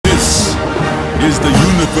is the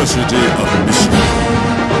University of Michigan.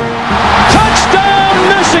 Touchdown,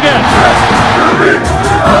 Michigan!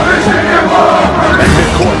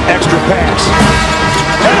 Midcourt, extra pass.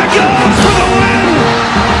 And it goes for the win!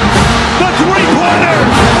 The three-pointer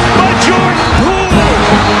by Jordan Poole!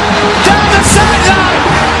 Down the sideline!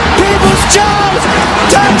 Peoples-Jones!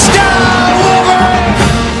 Touchdown, Wolverine!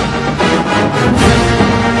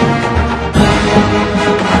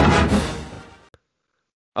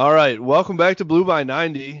 All right, welcome back to Blue by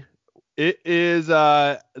 90. It is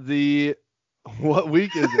what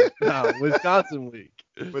week is it now? Wisconsin week.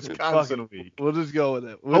 Wisconsin week. We'll just go with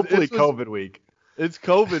it. Hopefully COVID week. It's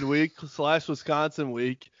COVID week / Wisconsin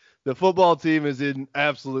week. The football team is in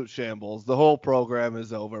absolute shambles. The whole program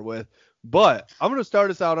is over with. But I'm going to start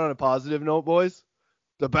us out on a positive note, boys.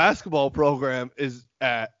 The basketball program is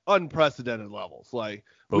at unprecedented levels. Like,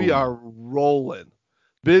 we are rolling.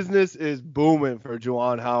 Business is booming for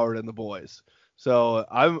Juwan Howard and the boys. So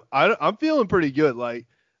I'm feeling pretty good. Like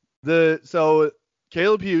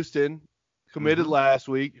Caleb Houston committed last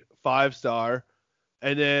week, 5-star.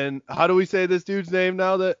 And then how do we say this dude's name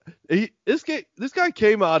now? That this guy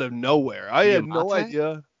came out of nowhere. I had no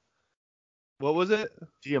idea. What was it?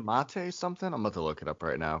 Diamante something? I'm about to look it up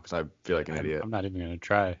right now because I feel like an idiot. I'm not even going to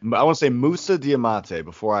try. I want to say Musa Diamante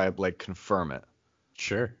before I confirm it.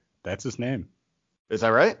 Sure. That's his name. Is that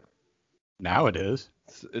right? Now it is.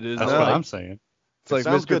 It is. That's now. what I'm saying. It's like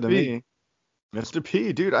sounds Mr. good P. to me. Mr.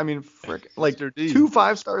 P, dude. I mean, like Mr. D. 2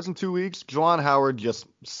 5-stars in 2 weeks. Juwan Howard just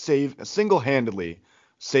single-handedly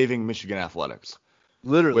saving Michigan athletics.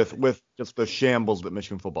 Literally. With just the shambles that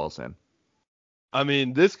Michigan football is in. I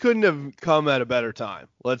mean, this couldn't have come at a better time.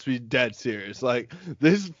 Let's be dead serious. Like,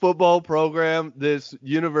 this football program, this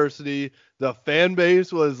university, the fan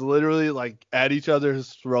base was literally like at each other's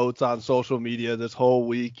throats on social media this whole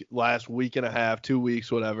week, last week and a half, 2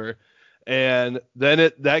 weeks, whatever. And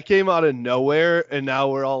then that came out of nowhere, and now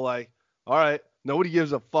we're all like, all right, nobody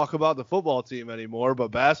gives a fuck about the football team anymore, but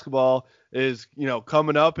basketball is,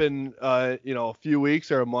 coming up in, a few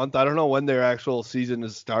weeks or a month. I don't know when their actual season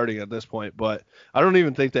is starting at this point, but I don't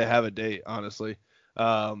even think they have a date, honestly.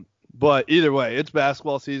 But either way, it's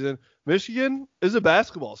basketball season. Michigan is a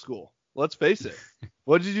basketball school. Let's face it.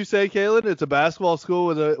 What did you say, Kalen? It's a basketball school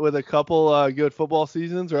with a couple good football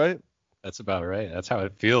seasons, right? That's about right. That's how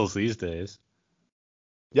it feels these days.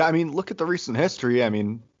 Yeah, I mean, look at the recent history. I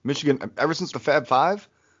mean, Michigan, ever since the Fab Five,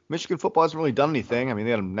 Michigan football hasn't really done anything. I mean,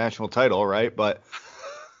 they had a national title, right? But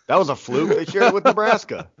that was a fluke. They shared it with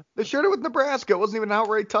Nebraska. It wasn't even an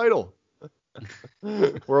outright title.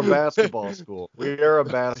 We're a basketball school. We are a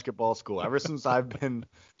basketball school. Ever since I've been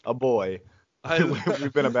a boy,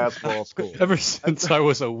 we've been a basketball school. Ever since I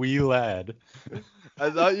was a wee lad. I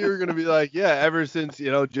thought you were going to be like, yeah, ever since,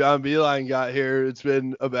 John Beilein got here, it's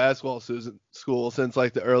been a basketball school since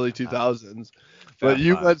like the early 2000s. But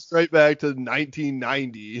you went straight back to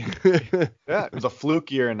 1990. Yeah, it was a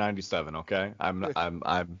fluke year in 97, okay? I'm just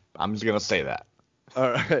going to say that.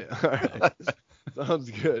 All right. Sounds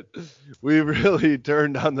good. We really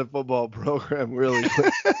turned on the football program really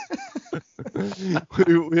quick.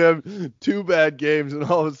 we have 2 bad games, and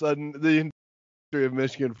all of a sudden the of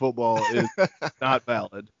Michigan football is not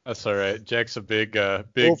valid. That's all right. Jack's a big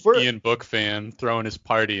Ian Book fan, throwing his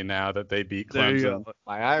party now that they beat Clemson.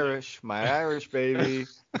 My Irish, baby.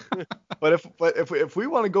 But if we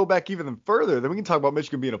want to go back even further, then we can talk about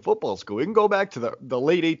Michigan being a football school. We can go back to the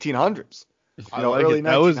late 1800s, early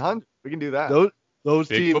 1900s. We can do that. Those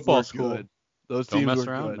big teams football were school. good. Those Don't teams mess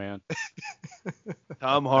were around, good. man.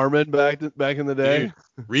 Tom Harmon back in the day. Dude,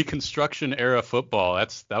 Reconstruction era football.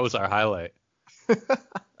 That was our highlight.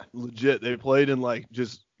 Legit, they played in like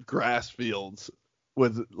just grass fields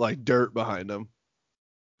with like dirt behind them.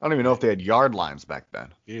 I don't even know if they had yard lines back then.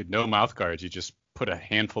 Dude, no mouth guards. You just put a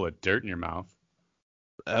handful of dirt in your mouth.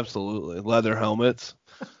 Absolutely. Leather helmets.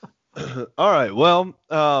 All right. Well,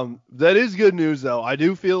 that is good news, though. I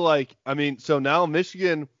do feel like, so now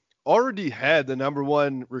Michigan already had the number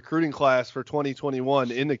 1 recruiting class for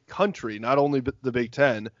 2021 in the country, not only the Big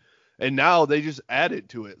Ten, and now they just added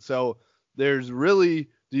to it. So there's really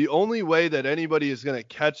the only way that anybody is going to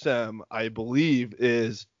catch them, I believe,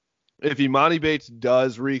 is if Imani Bates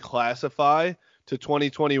does reclassify to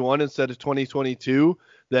 2021 instead of 2022,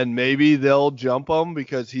 then maybe they'll jump him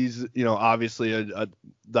because he's, obviously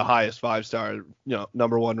the highest 5-star,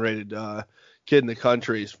 number 1 rated kid in the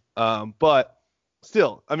country. But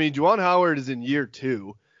still, Juwan Howard is in year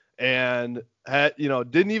 2 and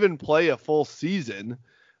didn't even play a full season.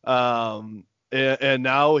 And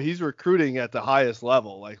now he's recruiting at the highest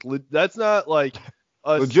level. Like, that's not like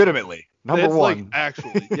legitimately. Number one. Like,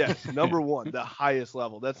 actually, yes, number one, the highest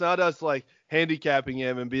level. That's not us like handicapping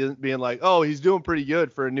him and being like, oh, he's doing pretty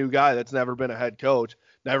good for a new guy that's never been a head coach,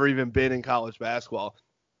 never even been in college basketball.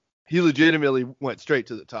 He legitimately went straight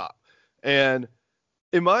to the top. And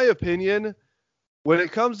in my opinion, when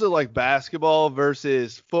it comes to like basketball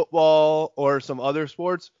versus football or some other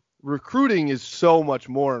sports, recruiting is so much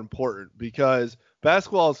more important because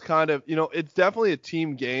basketball is kind of, it's definitely a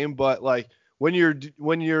team game, but like when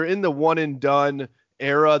you're in the one and done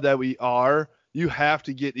era that we are, you have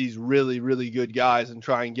to get these really, really good guys and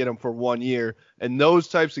try and get them for 1 year. And those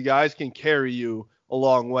types of guys can carry you a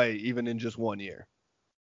long way, even in just 1 year.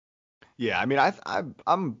 Yeah, I mean,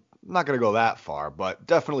 I'm not going to go that far, but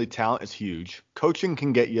definitely talent is huge. Coaching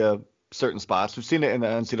can get you certain spots. We've seen it in the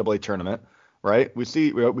NCAA tournament, right? We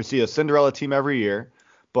see a Cinderella team every year,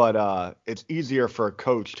 but it's easier for a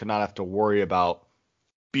coach to not have to worry about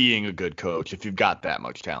being a good coach if you've got that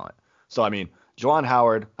much talent. So, I mean, Juwan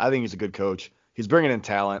Howard, I think he's a good coach. He's bringing in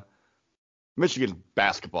talent. Michigan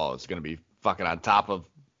basketball is going to be fucking on top of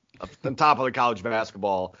the college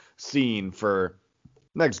basketball scene for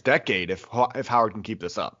next decade if Howard can keep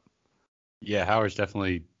this up. Yeah, Howard's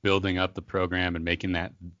definitely building up the program and making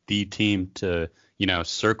that the team to,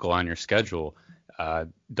 circle on your schedule.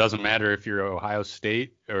 Doesn't matter if you're Ohio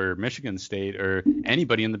State or Michigan State or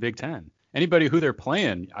anybody in the Big Ten. Anybody who they're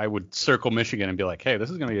playing, I would circle Michigan and be like, hey, this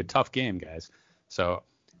is going to be a tough game, guys. So,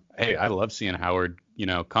 hey, I love seeing Howard,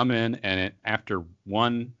 come in and after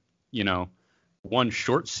one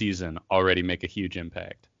short season already make a huge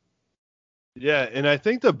impact. Yeah, and I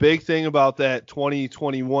think the big thing about that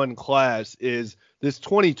 2021 class is this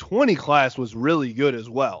 2020 class was really good as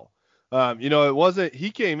well. It wasn't,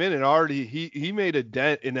 he came in and already, he made a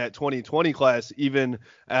dent in that 2020 class, even,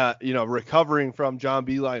 recovering from John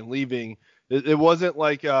Beilein leaving. It wasn't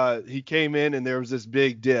like he came in and there was this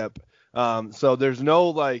big dip. So there's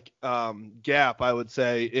no gap, I would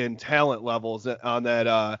say, in talent levels on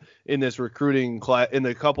that in this recruiting class, in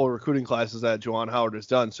the couple of recruiting classes that Juwan Howard has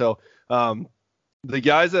done. So the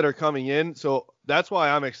guys that are coming in, so that's why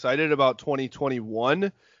I'm excited about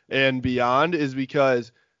 2021 and beyond, is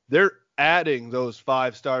because they're adding those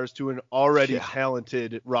 5 stars to an already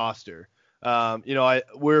talented roster. We're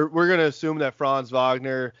going to assume that Franz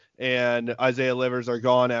Wagner and Isaiah Livers are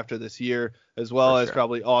gone after this year, as well as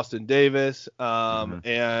probably Austin Davis.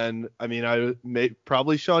 And I mean,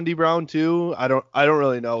 probably Sean D. Brown too. I don't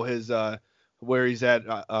really know his where he's at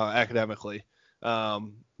academically.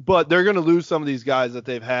 But they're going to lose some of these guys that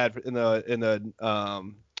they've had in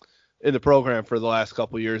the program for the last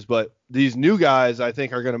couple of years. But these new guys, I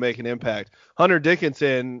think, are going to make an impact. Hunter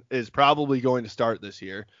Dickinson is probably going to start this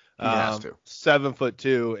year. He has to.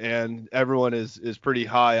 7'2", and everyone is pretty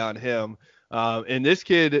high on him. And this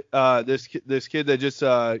kid that just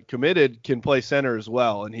committed can play center as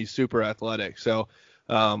well, and he's super athletic. So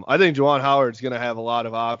I think Juwan Howard's going to have a lot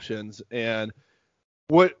of options. And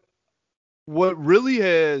what really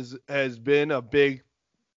has been a big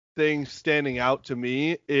thing standing out to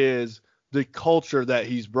me is the culture that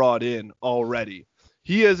he's brought in already.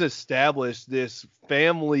 He has established this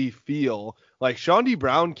family feel. Like Sean D.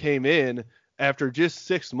 Brown came in after just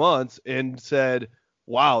 6 months and said,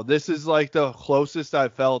 wow, this is like the closest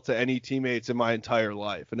I've felt to any teammates in my entire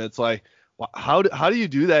life. And it's like, how do you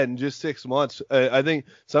do that in just 6 months? I think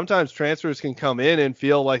sometimes transfers can come in and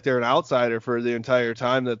feel like they're an outsider for the entire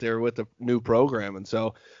time that they're with the new program. And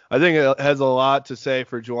so I think it has a lot to say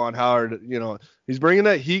for Juwan Howard. He's bringing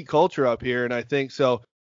that Heat culture up here. And I think so.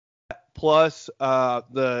 Plus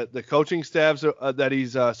the coaching staffs that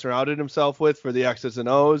he's surrounded himself with for the X's and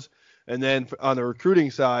O's. And then on the recruiting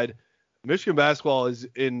side, Michigan basketball is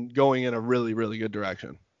going in a really, really good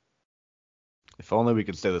direction. If only we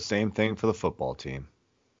could say the same thing for the football team.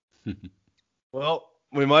 Well,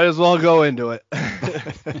 we might as well go into it.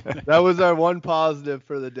 That was our one positive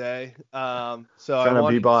for the day. So trying to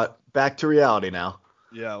be brought back to reality now.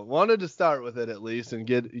 Yeah, wanted to start with it at least and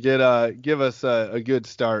give us a good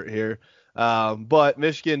start here. But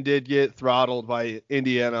Michigan did get throttled by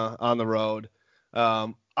Indiana on the road.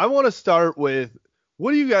 I want to start with,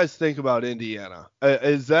 what do you guys think about Indiana?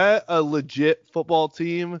 Is that a legit football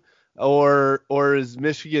team? Or is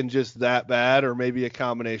Michigan just that bad, or maybe a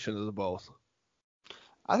combination of the both?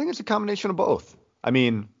 I think it's a combination of both. I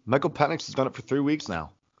mean, Michael Penix has done it for 3 weeks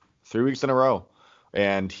now, 3 weeks in a row,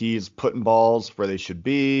 and he's putting balls where they should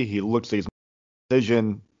be. He looks like he's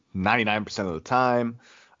decision 99% of the time.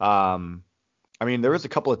 I mean, there was a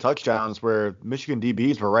couple of touchdowns where Michigan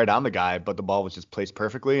DBs were right on the guy, but the ball was just placed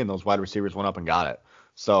perfectly, and those wide receivers went up and got it.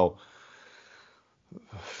 So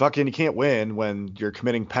fucking you can't win when you're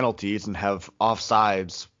committing penalties and have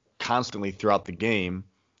offsides constantly throughout the game,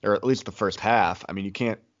 or at least the first half. I mean, you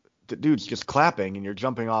can't. The dude's just clapping and you're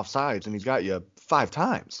jumping off sides, and he's got you 5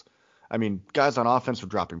 times. I mean, guys on offense were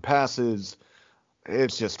dropping passes.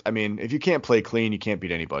 It's just, I mean, if you can't play clean, you can't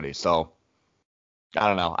beat anybody. So I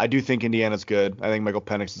don't know. I do think Indiana's good. I think Michael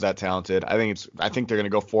Penix is that talented. I think they're going to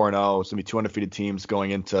go 4-0. It's going to be 2 undefeated teams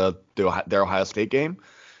going into their Ohio State game.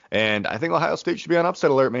 And I think Ohio State should be on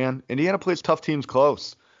upset alert, man. Indiana plays tough teams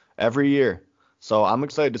close every year. So I'm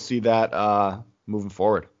excited to see that moving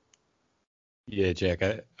forward. Yeah, Jack,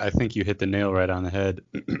 I think you hit the nail right on the head.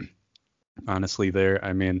 Honestly, there.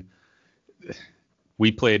 I mean,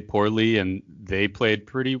 we played poorly and they played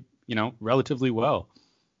pretty, relatively well.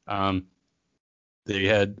 They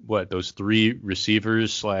had those 3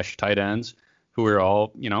 receivers / tight ends who were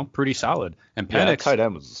all, pretty solid. And Penix, yeah, tight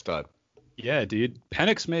end was a stud. Yeah, dude.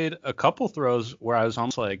 Penix made a couple throws where I was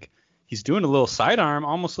almost like, he's doing a little sidearm,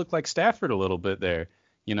 almost looked like Stafford a little bit there,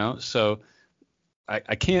 So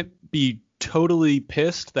I can't be totally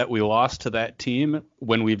pissed that we lost to that team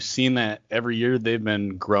when we've seen that every year they've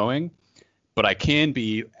been growing, but I can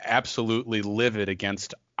be absolutely livid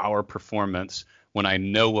against our performance when I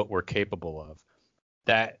know what we're capable of.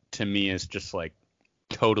 That to me is just like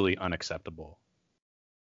totally unacceptable.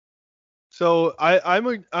 So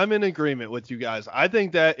I'm in agreement with you guys. I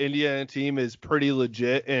think that Indiana team is pretty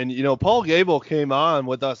legit. And, Paul Gable came on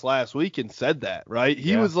with us last week and said that, right?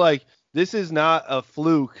 He was like, this is not a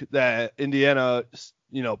fluke that Indiana,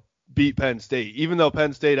 beat Penn State, even though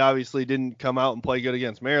Penn State obviously didn't come out and play good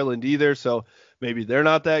against Maryland either. So maybe they're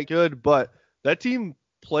not that good, but that team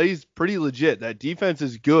plays pretty legit. That defense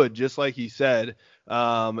is good, just like he said.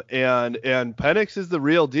 And Penix is the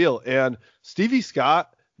real deal. And Stevie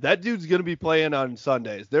Scott, that dude's going to be playing on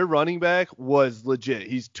Sundays. Their running back was legit.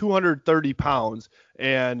 He's 230 pounds.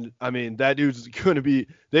 And, I mean, that dude's going to be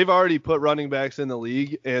 – they've already put running backs in the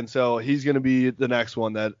league, and so he's going to be the next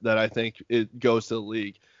one that I think it goes to the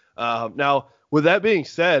league. Now, with that being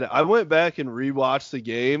said, I went back and rewatched the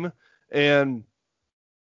game, and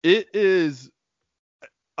it is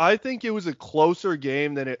 – I think it was a closer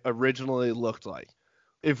game than it originally looked like.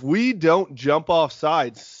 If we don't jump off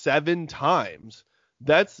sides 7 times –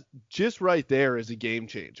 that's just right there as a game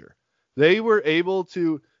changer. They were able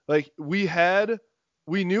to, we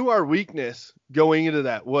knew our weakness going into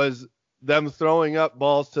that was them throwing up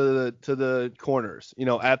balls to the corners,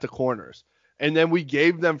 at the corners. And then we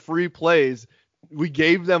gave them free plays. We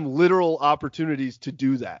gave them literal opportunities to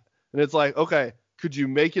do that. And it's like, okay, could you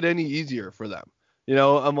make it any easier for them?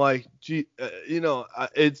 I'm like,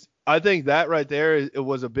 I think that right there, it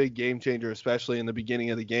was a big game changer, especially in the beginning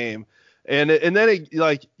of the game. And then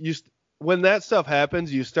when that stuff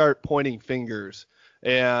happens, you start pointing fingers,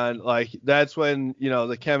 and that's when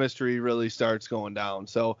the chemistry really starts going down.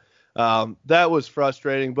 So that was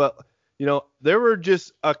frustrating, but there were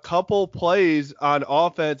just a couple plays on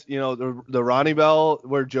offense. The Ronnie Bell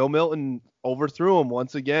where Joe Milton overthrew him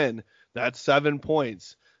once again. That's 7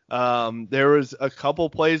 points. There was a couple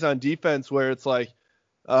plays on defense where it's like.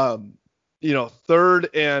 3rd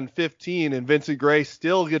and 15, and Vincent Gray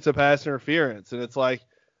still gets a pass interference. And it's like,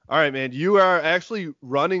 all right, man, you are actually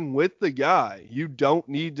running with the guy. You don't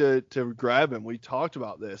need to grab him. We talked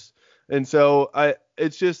about this. And so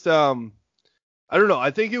it's just, I don't know. I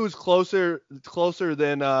think it was closer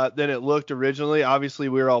than it looked originally. Obviously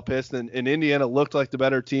we were all pissed, and Indiana looked like the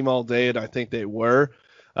better team all day, and I think they were.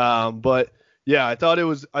 But yeah, I thought it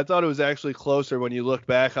was actually closer when you looked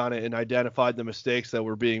back on it and identified the mistakes that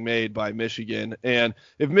were being made by Michigan. And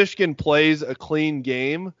if Michigan plays a clean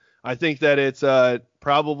game, I think that it's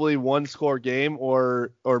probably 1-score game,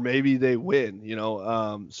 or maybe they win.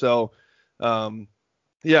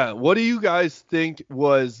 Yeah. What do you guys think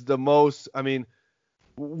was the most? I mean,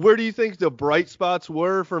 where do you think the bright spots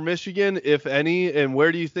were for Michigan, if any, and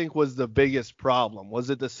where do you think was the biggest problem? Was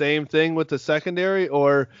it the same thing with the secondary,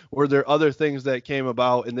 or were there other things that came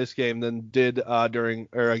about in this game than did during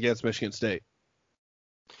or against Michigan State?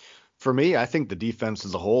 For me, I think the defense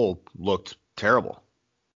as a whole looked terrible.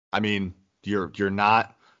 I mean, you're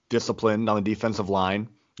not disciplined on the defensive line.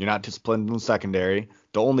 You're not disciplined in the secondary.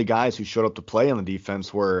 The only guys who showed up to play on the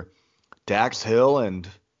defense were Dax Hill and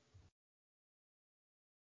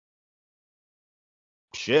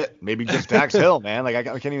maybe just Dax Hill, man. I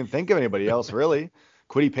can't even think of anybody else really.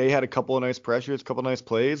 Kwity Paye had a couple of nice pressures, a couple of nice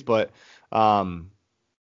plays, but I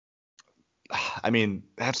mean,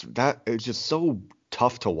 it's just so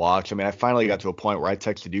tough to watch. I mean, I finally got to a point where I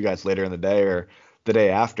texted you guys later in the day or the day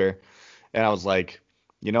after, and I was like,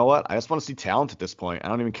 you know what? I just want to see talent at this point. I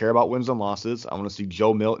don't even care about wins and losses. I want to see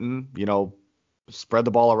Joe Milton, spread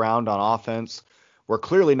the ball around on offense. we're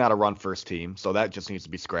clearly not a run-first team, so that just needs to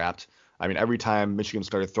be scrapped. I mean, every time Michigan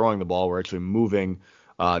started throwing the ball, we're actually moving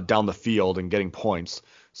down the field and getting points.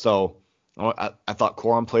 So I thought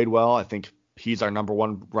Corum played well. I think he's our number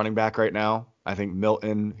one running back right now. I think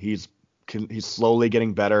Milton, he's slowly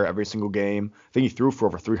getting better every single game. I think he threw for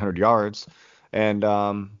over 300 yards. And,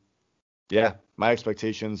 yeah, my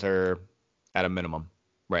expectations are at a minimum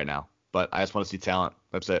right now. But I just want to see talent.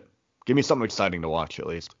 That's it. Give me something exciting to watch at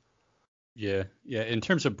least. Yeah. In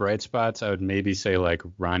terms of bright spots, I would maybe say like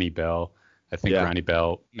Ronnie Bell. I think Ronnie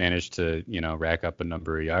Bell managed to, rack up a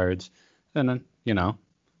number of yards. And then,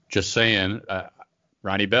 just saying,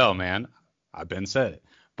 Ronnie Bell, man, I've been said it.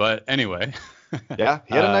 But anyway. Yeah,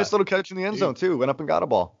 he had a nice little catch in the end zone too. Went up and got a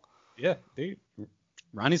ball. Yeah, dude.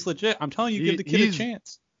 Ronnie's legit. I'm telling you, give the kid a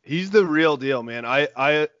chance. He's the real deal, man.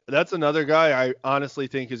 I that's another guy I honestly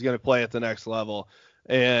think is going to play at the next level.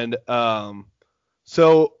 And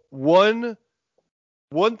so one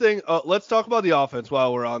thing, let's talk about the offense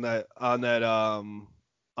while we're on that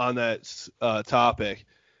topic.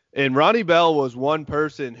 And Ronnie Bell was one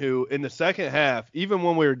person who, in the second half, even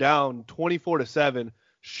when we were down 24-7,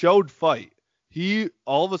 showed fight. He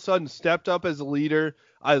all of a sudden stepped up as a leader.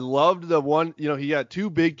 I loved the one, he got two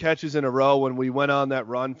big catches in a row when we went on that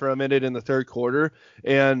run for a minute in the third quarter.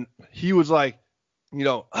 And he was like,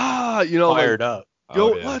 fired up.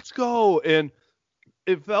 Let's go. And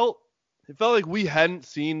it felt like we hadn't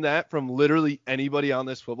seen that from literally anybody on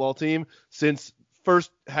this football team since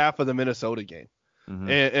first half of the Minnesota game. Mm-hmm.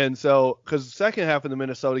 And so, because the second half of the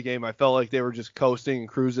Minnesota game, I felt like they were just coasting and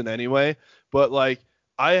cruising anyway. But like,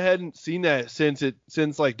 I hadn't seen that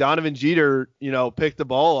since like Donovan Jeter, picked the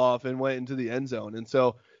ball off and went into the end zone. And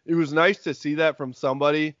so it was nice to see that from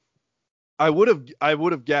somebody. I would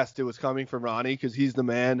have guessed it was coming from Ronnie because he's the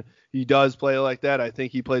man. He does play like that. I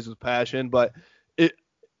think he plays with passion. But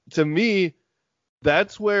to me,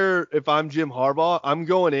 that's where, if I'm Jim Harbaugh, I'm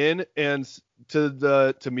going in and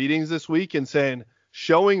to meetings this week and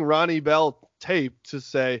showing Ronnie Bell tape to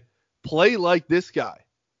say, play like this guy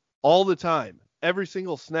all the time, every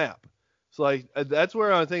single snap. So like, that's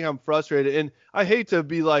where I think I'm frustrated. And I hate to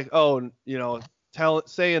be like,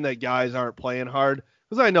 saying that guys aren't playing hard,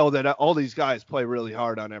 because I know that all these guys play really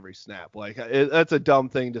hard on every snap. Like that's a dumb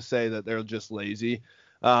thing to say that they're just lazy.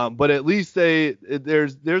 But at least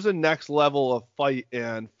there's a next level of fight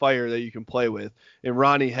and fire that you can play with. And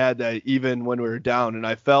Ronnie had that even when we were down. And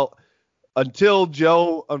I felt, until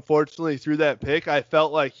Joe unfortunately threw that pick, I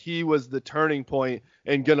felt like he was the turning point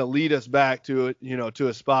and going to lead us back to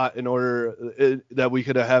a spot in order that we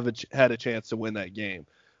could have had a chance to win that game.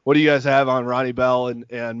 What do you guys have on Ronnie Bell?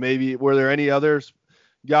 And maybe were there any other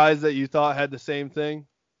guys that you thought had the same thing?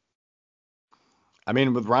 I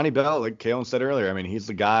mean, with Ronnie Bell, like Kalen said earlier, I mean, he's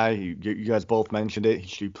the guy. You guys both mentioned it.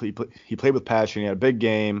 He played with passion. He had a big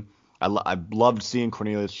game. I loved seeing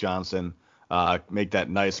Cornelius Johnson make that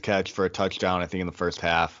nice catch for a touchdown, I think, in the first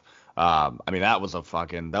half. I mean, that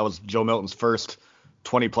was Joe Milton's first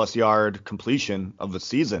 20-plus yard completion of the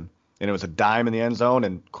season. And it was a dime in the end zone,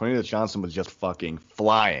 and Cornelius Johnson was just fucking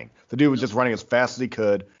flying. The dude was just running as fast as he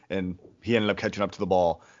could, and he ended up catching up to the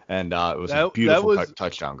ball. And it was a beautiful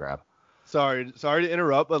touchdown grab. Sorry to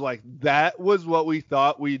interrupt, but like that was what we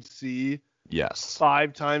thought we'd see. Yes.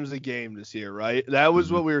 5 times a game this year, right? That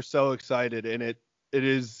was what we were so excited, and it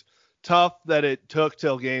is tough that it took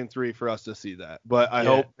till game 3 for us to see that. But I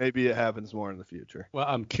hope maybe it happens more in the future. Well,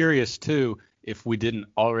 I'm curious too if we didn't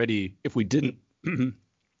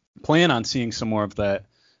plan on seeing some more of that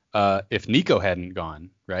if Nico hadn't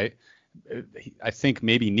gone, right? I think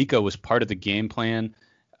maybe Nico was part of the game plan.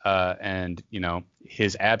 And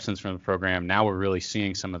his absence from the program, now we're really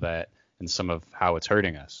seeing some of that and some of how it's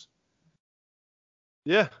hurting us.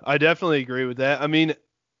 Yeah, I definitely agree with that. I mean,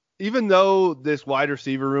 even though this wide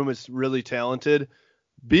receiver room is really talented,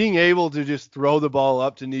 being able to just throw the ball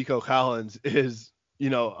up to Nico Collins is,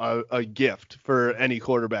 a gift for any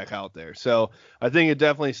quarterback out there. So I think it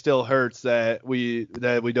definitely still hurts that we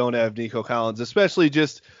don't have Nico Collins, especially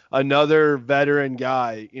just another veteran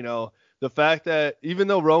guy, The fact that even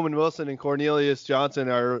though Roman Wilson and Cornelius Johnson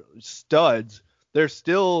are studs, they're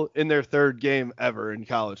still in their third game ever in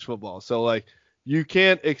college football. So, like, you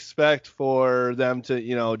can't expect for them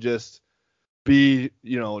to, just be,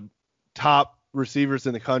 top receivers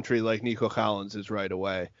in the country like Nico Collins is right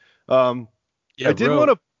away. I did want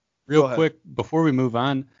to real quick before we move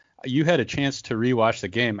on. You had a chance to rewatch the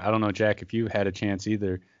game. I don't know, Jack, if you had a chance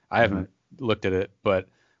either. I haven't looked at it, but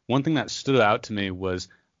one thing that stood out to me was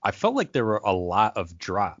I felt like there were a lot of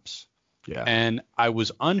drops. Yeah. And I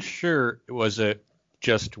was unsure, was it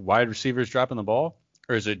just wide receivers dropping the ball,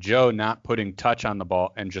 or is it Joe not putting touch on the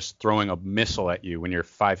ball and just throwing a missile at you when you're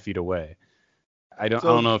 5 feet away? I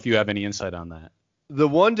don't know if you have any insight on that. The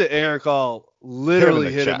one to Eric Hall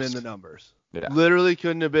literally hit him in the numbers. Yeah. Literally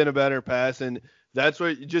couldn't have been a better pass, and that's where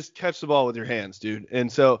you just catch the ball with your hands, dude.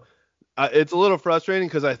 And so it's a little frustrating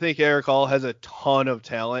because I think Eric Hall has a ton of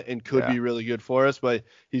talent and could be really good for us, but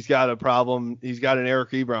he's got a problem. He's got an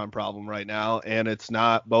Eric Ebron problem right now, and it's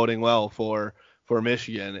not boding well for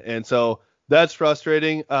Michigan. And so that's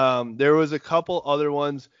frustrating. There was a couple other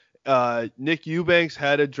ones. Nick Eubanks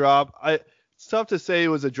had a drop. It's tough to say it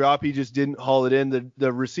was a drop. He just didn't haul it in.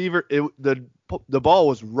 The receiver, the ball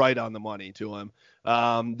was right on the money to him.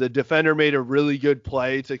 The defender made a really good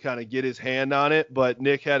play to kind of get his hand on it, but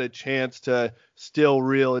Nick had a chance to still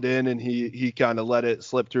reel it in, and he kind of let it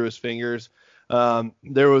slip through his fingers.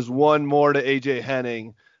 There was one more to AJ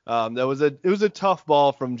Henning. It was a tough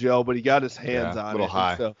ball from Joe, but he got his hands on it.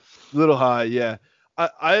 A little high, yeah.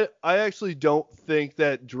 I actually don't think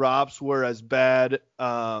that drops were as bad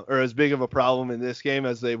or as big of a problem in this game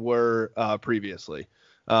as they were previously.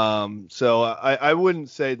 So I wouldn't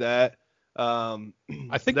say that.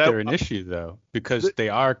 I think they're an issue though, because they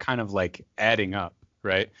are kind of like adding up,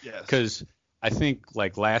 right? Yes. Because I think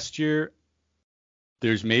like last year,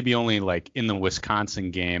 there's maybe only like in the Wisconsin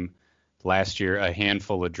game last year a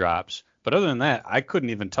handful of drops. But other than that, I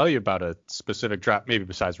couldn't even tell you about a specific drop, maybe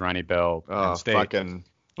besides Ronnie Bell and State. Fucking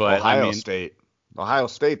but Ohio State. Ohio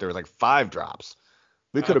State, there was like 5 drops.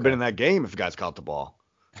 We could have been in that game if you guys caught the ball.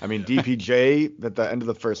 I mean, DPJ at the end of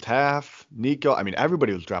the first half, Nico. I mean,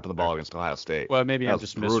 everybody was dropping the ball against Ohio State. Well, maybe I'm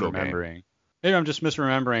just misremembering. Game. Maybe I'm just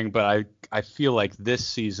misremembering, but I feel like this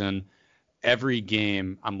season, every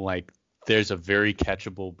game, I'm like, there's a very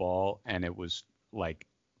catchable ball, and it was like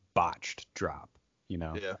botched drop, you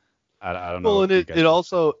know? Yeah. I don't know. Well, and it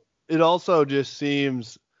also just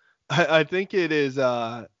seems, I think it is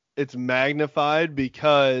it's magnified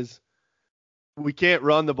because we can't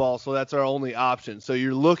run the ball, so that's our only option. So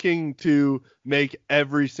you're looking to make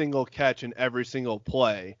every single catch and every single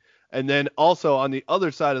play. And then also on the other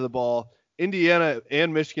side of the ball, Indiana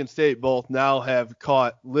and Michigan State both now have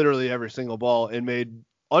caught literally every single ball and made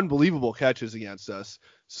unbelievable catches against us.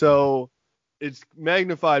 So it's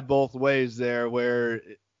magnified both ways there, where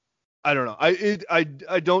I don't know. I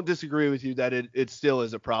don't disagree with you that it still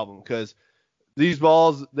is a problem, because these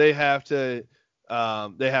balls, they have to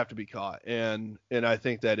be caught, and I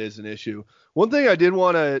think that is an issue. One thing I did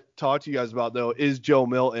want to talk to you guys about though is Joe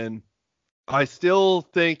Milton. I still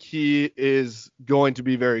think he is going to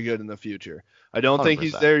be very good in the future. I don't 100%. Think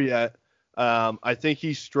he's there yet. I think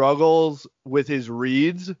he struggles with his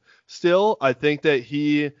reads still. I think that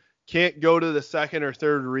he can't go to the second or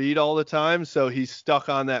third read all the time, so he's stuck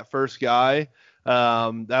on that first guy.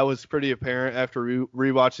 That was pretty apparent after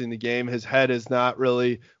rewatching the game. His head is not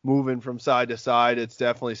really moving from side to side. It's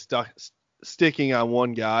definitely sticking on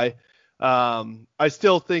one guy. I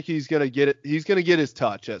still think he's gonna get it. He's gonna get his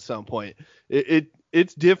touch at some point.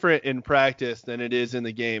 It's different in practice than it is in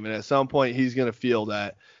the game, and at some point he's gonna feel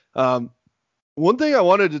that. One thing I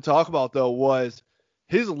wanted to talk about though was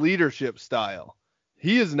his leadership style.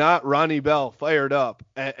 He is not Ronnie Bell fired up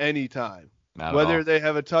at any time, whether they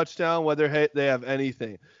have a touchdown, whether they have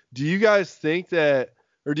anything. Do you guys think that,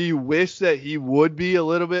 or do you wish that he would be a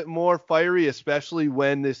little bit more fiery, especially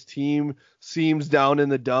when this team seems down in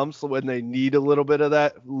the dumps, when they need a little bit of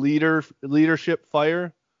that leadership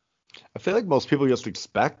fire? I feel like most people just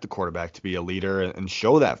expect the quarterback to be a leader and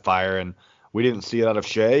show that fire, and we didn't see it out of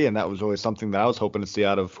Shea, and that was always something that I was hoping to see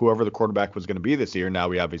out of whoever the quarterback was going to be this year. Now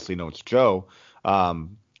we obviously know it's Joe.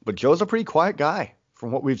 But Joe's a pretty quiet guy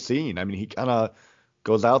from what we've seen. I mean, he kind of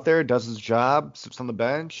goes out there, does his job, sits on the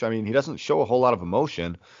bench. I mean, he doesn't show a whole lot of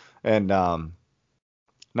emotion, and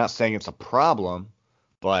not saying it's a problem,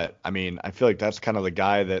 but I mean, I feel like that's kind of the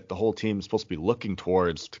guy that the whole team is supposed to be looking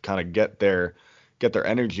towards to kind of get their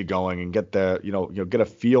energy going and get get a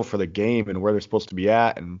feel for the game and where they're supposed to be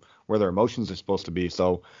at and where their emotions are supposed to be.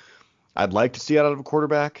 So I'd like to see it out of a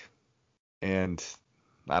quarterback, and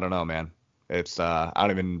I don't know, man. It's I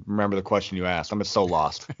don't even remember the question you asked. I'm just so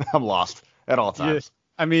lost. I'm lost at all times.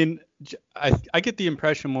 Yeah, I mean, I get the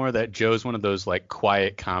impression more that Joe's one of those like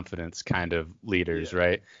quiet confidence kind of leaders,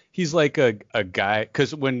 right? He's like a guy,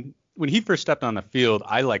 because when he first stepped on the field,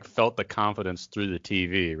 I like felt the confidence through the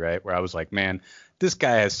TV, right? Where I was like, man, this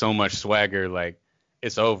guy has so much swagger, like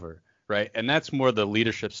it's over, right? And that's more the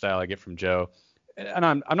leadership style I get from Joe. And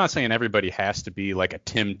I'm not saying everybody has to be like a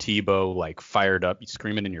Tim Tebow, like fired up,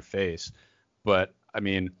 screaming in your face. But, I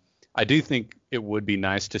mean, I do think it would be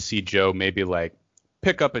nice to see Joe maybe, like,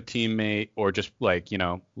 pick up a teammate or just, like,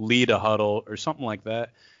 lead a huddle or something like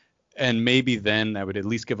that. And maybe then that would at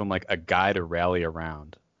least give him like a guy to rally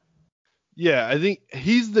around. Yeah, I think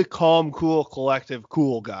he's the calm, cool, collective,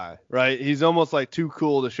 cool guy, right? He's almost like too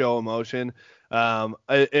cool to show emotion. But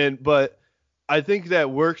I think that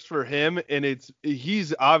works for him, and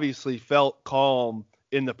he's obviously felt calm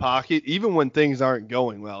in the pocket even when things aren't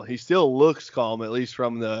going well. He still looks calm, at least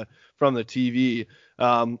from the TV.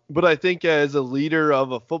 But I think as a leader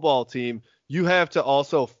of a football team, you have to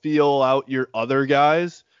also feel out your other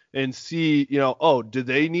guys and see, oh, do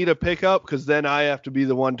they need a pickup? Because then I have to be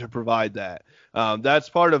the one to provide that. That's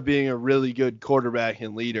part of being a really good quarterback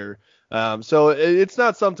and leader. So it's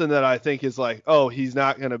not something that I think is like, oh, he's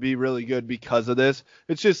not going to be really good because of this.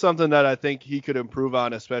 It's just something that I think he could improve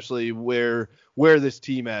on, especially where this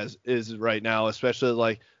team is right now, especially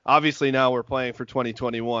like obviously now we're playing for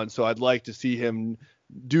 2021. So I'd like to see him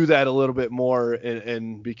do that a little bit more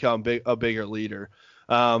and become a bigger leader.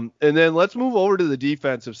 And then let's move over to the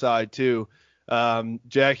defensive side too.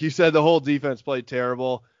 Jack, you said the whole defense played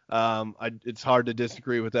terrible. It's hard to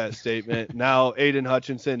disagree with that statement. Now Aiden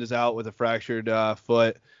Hutchinson is out with a fractured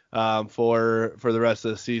foot for the rest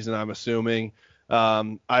of the season, I'm assuming.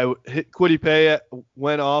 Kwity Paye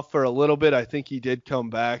went off for a little bit. I think he did come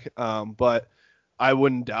back, but I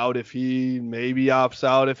wouldn't doubt if he maybe opts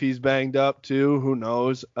out if he's banged up too. Who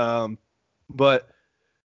knows? But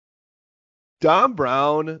Don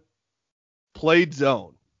Brown played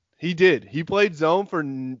zone. He did. He played zone for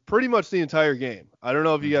pretty much the entire game. I don't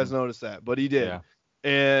know if you guys noticed that, but he did. Yeah.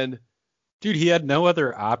 And dude, he had no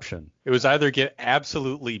other option. It was either get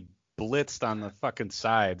absolutely blitzed on the fucking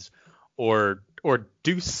sides or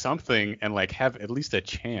do something and like have at least a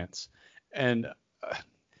chance. And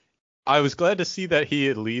I was glad to see that he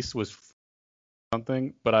at least was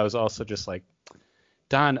something, but I was also just like,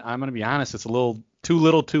 Don, I'm going to be honest, it's a little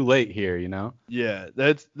too late here, Yeah,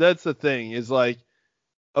 that's the thing is like,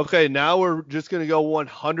 okay, now we're just going to go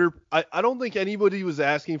 100. I don't think anybody was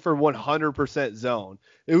asking for 100% zone.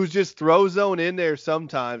 It was just throw zone in there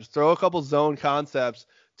sometimes, throw a couple zone concepts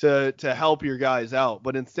to help your guys out.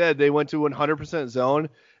 But instead, they went to 100% zone,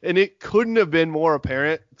 and it couldn't have been more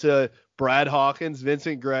apparent to Brad Hawkins,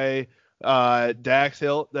 Vincent Gray, Dax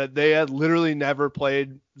Hill that they had literally never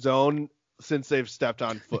played zone since they've stepped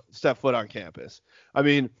foot on campus. I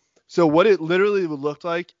mean, so what it literally would look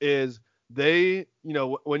like is they,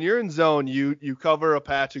 when you're in zone, you cover a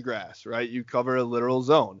patch of grass, right? You cover a literal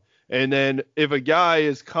zone. And then if a guy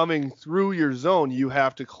is coming through your zone, you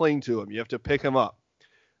have to cling to him. You have to pick him up.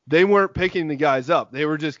 They weren't picking the guys up. They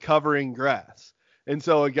were just covering grass. And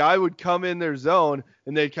so a guy would come in their zone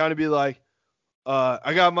and they'd kind of be like,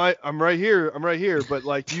 I'm right here. But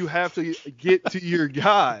like, you have to get to your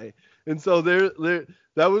guy. And so that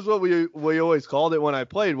was what we always called it when I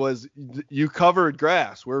played was you covered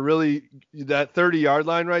grass. We're really that 30-yard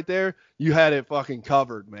line right there. You had it fucking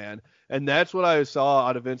covered, man. And that's what I saw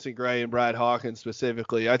out of Vincent Gray and Brad Hawkins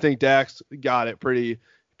specifically. I think Dax got it pretty.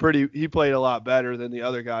 He played a lot better than the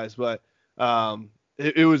other guys, but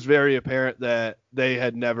it was very apparent that they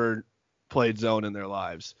had never played zone in their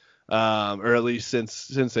lives, or at least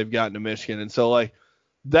since they've gotten to Michigan. And so like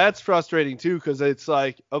that's frustrating too, because it's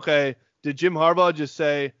like, okay, did Jim Harbaugh just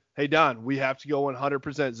say, hey, Don, we have to go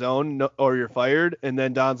 100% zone or you're fired? And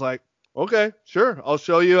then Don's like, okay, sure, I'll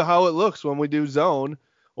show you how it looks when we do zone.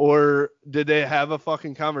 Or did they have a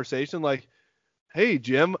fucking conversation like, hey,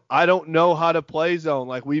 Jim, I don't know how to play zone.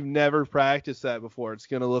 Like, we've never practiced that before. It's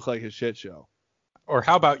going to look like a shit show. Or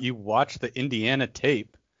how about you watch the Indiana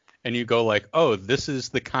tape and you go like, oh, this is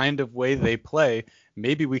the kind of way they play.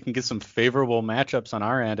 Maybe we can get some favorable matchups on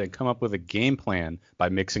our end and come up with a game plan by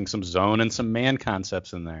mixing some zone and some man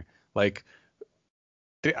concepts in there. Like,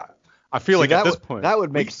 I feel like at this point that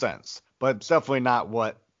would make sense, but it's definitely not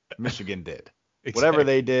what Michigan did. Exactly. Whatever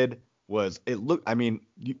they did was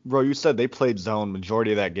you said they played zone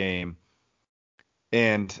majority of that game,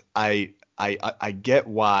 and I get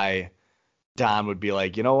why Don would be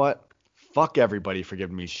like, you know what? Fuck everybody for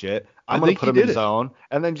giving me shit. I'm going to put them in zone,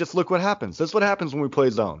 and then just look what happens. This is what happens when we play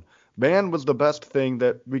zone. Man was the best thing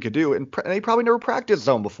that we could do, and he probably never practiced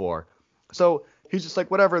zone before. So he's just like,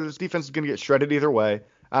 whatever, this defense is going to get shredded either way.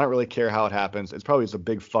 I don't really care how it happens. It's probably just a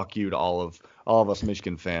big fuck you to all of us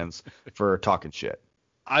Michigan fans for talking shit.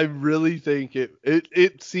 I really think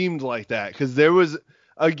it seemed like that because there was,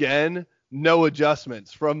 again, no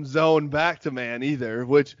adjustments from zone back to man either,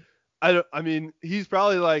 which I mean, he's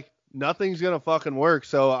probably like, nothing's going to fucking work.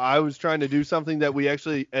 So I was trying to do something that we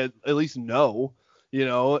actually at least know,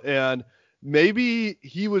 and maybe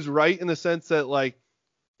he was right in the sense that like,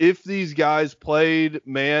 if these guys played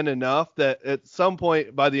man enough that at some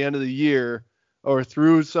point by the end of the year, or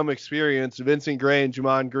through some experience, Vincent Gray and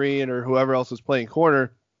Jamon Green or whoever else is playing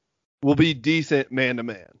corner will be decent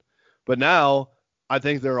man-to-man. But now I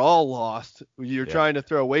think they're all lost. You're trying to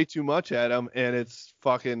throw way too much at them, and it's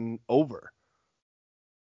fucking over.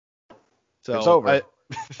 So it's over.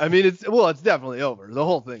 I mean, it's definitely over. The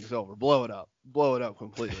whole thing's over. Blow it up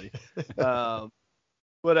completely.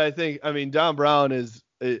 But I think, I mean, Don Brown is,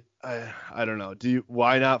 I don't know.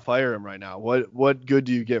 Why not fire him right now? What good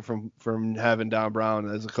do you get from having Don Brown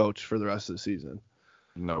as a coach for the rest of the season?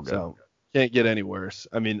 No good. So can't get any worse.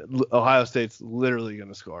 I mean, Ohio State's literally going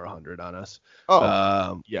to score 100 on us.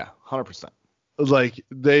 Oh, yeah, 100%. Like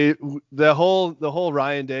the whole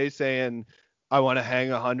Ryan Day saying I want to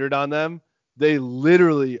hang 100 on them. They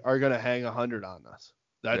literally are going to hang 100 on us.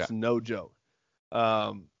 That's no joke.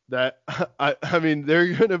 That I mean,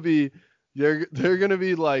 they're going to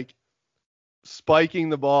be like spiking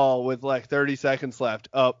the ball with like 30 seconds left,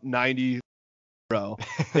 up 90. And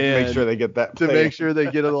make sure they get that to make sure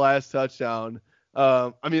they get the last touchdown.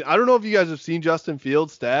 I mean, I don't know if you guys have seen Justin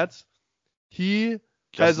Fields' stats. He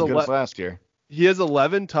has last year. He has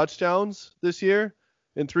 11 touchdowns this year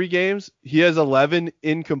in 3 games. He has 11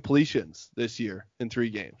 incompletions this year in 3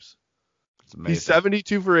 games. It's amazing. He's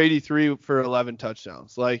 72 for 83 for 11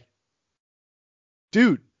 touchdowns. Like,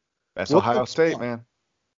 dude, that's Ohio State, man.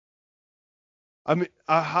 I mean,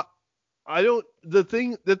 I don't. The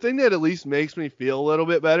thing that at least makes me feel a little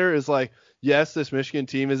bit better is like, yes, this Michigan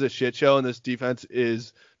team is a shit show and this defense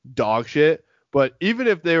is dog shit. But even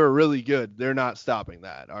if they were really good, they're not stopping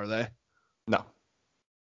that, are they? No.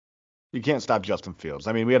 You can't stop Justin Fields.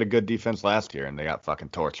 I mean, we had a good defense last year and they got fucking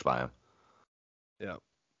torched by him. Yeah.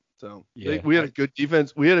 So we had a good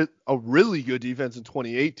defense. We had a really good defense in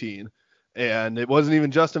 2018, and it wasn't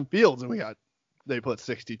even Justin Fields, and they put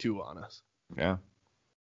 62 on us. Yeah.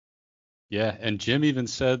 Yeah, and Jim even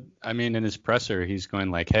said, I mean, in his presser, he's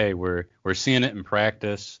going like, hey, we're seeing it in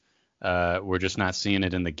practice. We're just not seeing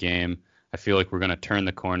it in the game. I feel like we're going to turn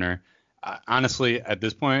the corner. Honestly, at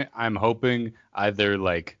this point, I'm hoping either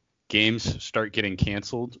like games start getting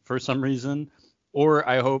canceled for some reason, or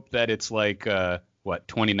I hope that it's like,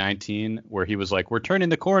 2019, where he was like, we're turning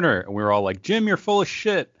the corner. And we were all like, Jim, you're full of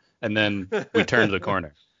shit. And then we turned the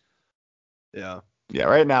corner. Yeah. Yeah,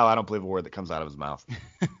 right now, I don't believe a word that comes out of his mouth.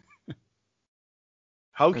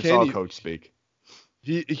 It's all coach speak.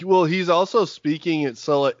 He's also speaking it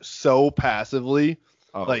so passively.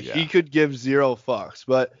 He could give 0 fucks.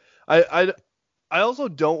 But I also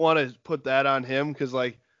don't want to put that on him because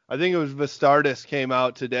like I think it was Vistardis came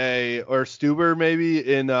out today or Stuber maybe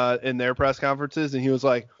in their press conferences, and he was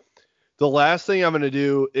like, the last thing I'm going to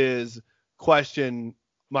do is question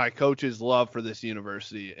my coach's love for this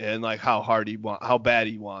university and like how bad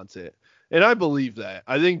he wants it. And I believe that.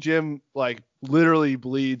 I think Jim like literally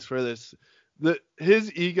bleeds for this.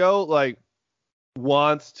 His ego like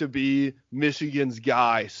wants to be Michigan's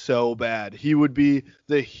guy so bad. He would be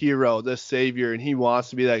the hero, the savior, and he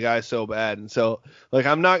wants to be that guy so bad. And so like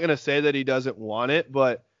I'm not going to say that he doesn't want it,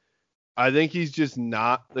 but I think he's just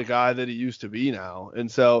not the guy that he used to be now.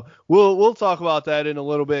 And so we'll talk about that in a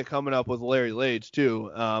little bit coming up with Larry Lage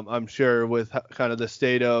too. I'm sure with kind of the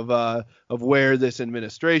state of where this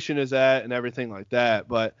administration is at and everything like that.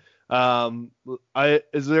 But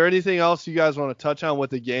is there anything else you guys want to touch on with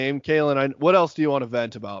the game? Kalen, what else do you want to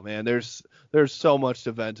vent about, man? There's so much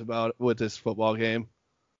to vent about with this football game.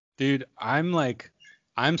 Dude,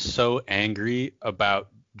 I'm so angry about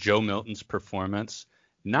Joe Milton's performance.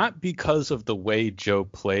 Not because of the way Joe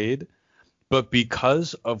played, but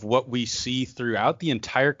because of what we see throughout the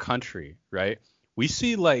entire country, right? We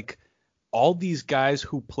see like all these guys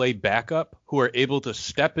who play backup who are able to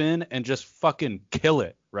step in and just fucking kill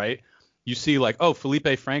it, right? You see like, oh,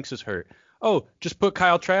 Felipe Franks is hurt. Oh, just put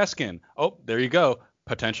Kyle Trask in. Oh, there you go.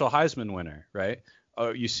 Potential Heisman winner, right?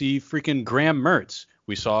 You see freaking Graham Mertz.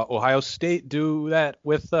 We saw Ohio State do that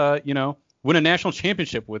with, win a national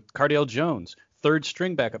championship with Cardale Jones. 3rd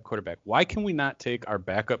string backup quarterback. Why can we not take our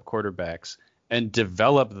backup quarterbacks and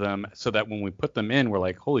develop them so that when we put them in, we're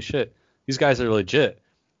like, holy shit, these guys are legit.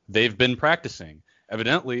 They've been practicing.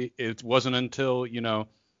 Evidently, it wasn't until,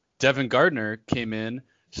 Devin Gardner came in.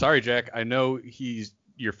 Sorry, Jack, I know he's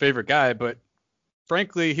your favorite guy, but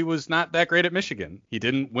frankly, he was not that great at Michigan. He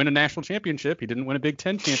didn't win a national championship. He didn't win a Big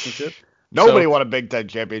Ten championship. Nobody won a Big Ten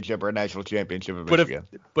championship or a national championship in Michigan.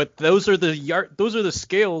 But those are the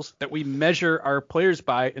scales that we measure our players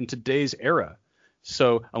by in today's era.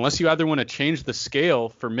 So unless you either want to change the scale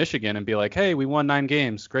for Michigan and be like, hey, we won 9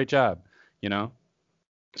 games, great job,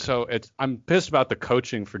 So I'm pissed about the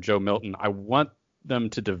coaching for Joe Milton. I want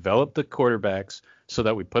them to develop the quarterbacks so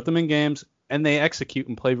that we put them in games and they execute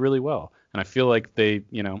and play really well. And I feel like they,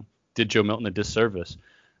 did Joe Milton a disservice.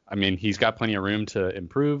 I mean, he's got plenty of room to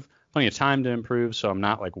improve, plenty of time to improve, so I'm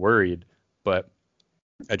not like worried. But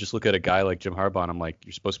I just look at a guy like Jim Harbaugh and I'm like,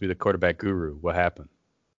 you're supposed to be the quarterback guru. What happened?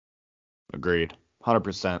 Agreed.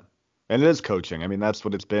 100%. And it is coaching. I mean, that's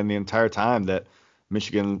what it's been the entire time that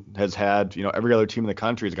Michigan has had. Every other team in the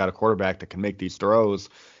country has got a quarterback that can make these throws.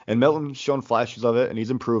 And Milton's shown flashes of it, and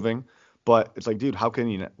he's improving. But it's like, dude,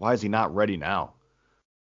 why is he not ready now?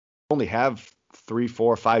 Only have 3,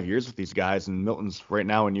 4, 5 years with these guys, and Milton's right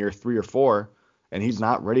now in year 3 or 4, and he's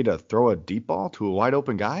not ready to throw a deep ball to a wide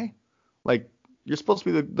open guy. Like, you're supposed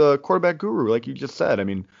to be the quarterback guru, like you just said. I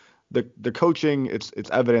mean, the coaching, it's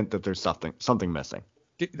evident that there's something missing.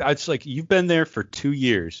 It's like you've been there for 2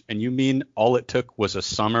 years, and you mean all it took was a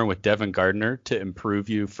summer with Devin Gardner to improve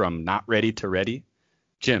you from not ready to ready?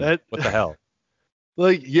 Jim, what the hell?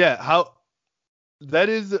 Like, yeah, that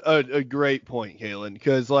is a great point, Kalen,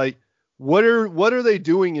 because like, what are they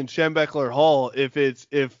doing in Schembechler Hall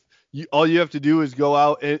if all you have to do is go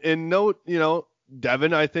out and note,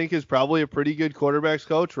 Devin, I think, is probably a pretty good quarterbacks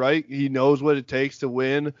coach, right? He knows what it takes to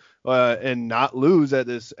win and not lose at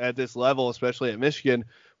this level, especially at Michigan.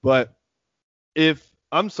 But if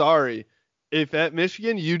at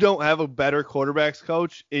Michigan you don't have a better quarterbacks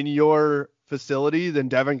coach in your facility than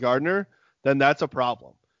Devin Gardner, then that's a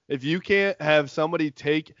problem. If you can't have somebody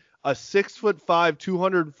take a 6'5",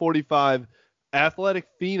 245 athletic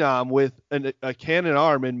phenom with a cannon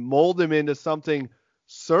arm and mold him into something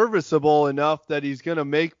serviceable enough that he's going to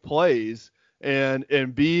make plays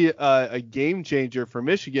and be a game changer for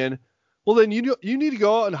Michigan, well, then you need to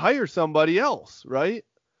go out and hire somebody else, right?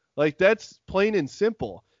 Like, that's plain and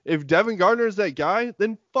simple. If Devin Gardner is that guy,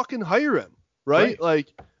 then fucking hire him, right?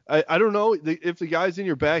 Like, I don't know if the guy's in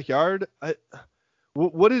your backyard. I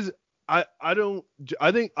thought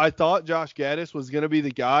Josh Gaddis was going to be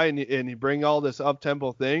the guy and he bring all this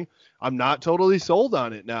up-tempo thing. I'm not totally sold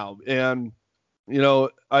on it now. And,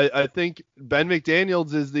 I think Ben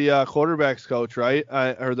McDaniels is the quarterbacks coach, right?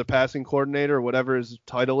 Or the passing coordinator or whatever his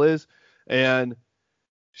title is. And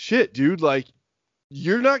shit, dude, like,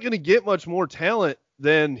 you're not going to get much more talent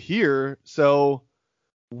than here. So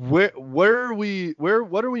what are we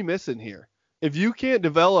missing here? If you can't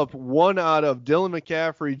develop one out of Dylan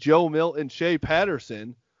McCaffrey, Joe Milton, Shea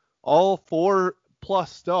Patterson, all 4+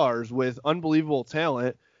 stars with unbelievable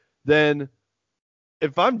talent, then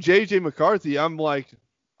if I'm JJ McCarthy, I'm like,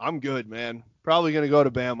 I'm good, man. Probably going to go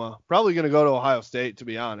to Bama. Probably going to go to Ohio State, to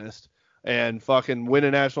be honest, and fucking win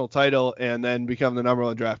a national title and then become the number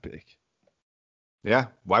 1 draft pick. Yeah.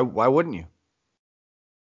 Why wouldn't you?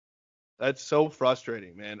 That's so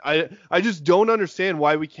frustrating, man. I just don't understand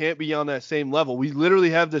why we can't be on that same level. We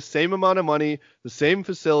literally have the same amount of money, the same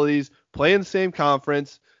facilities, play in the same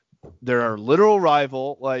conference. They're our literal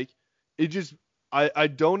rival. Like, it just, I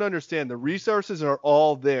don't understand. The resources are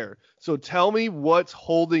all there. So tell me what's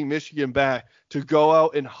holding Michigan back to go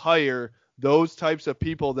out and hire those types of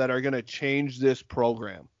people that are going to change this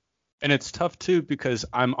program. And it's tough, too, because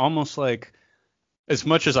I'm almost like, as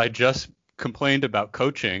much as I just complained about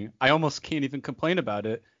coaching, I almost can't even complain about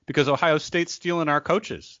it because Ohio State's stealing our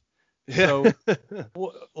coaches. So,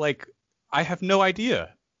 like, I have no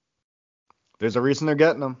idea. There's a reason they're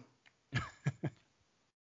getting them.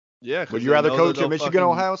 Yeah. Would you rather coach at Michigan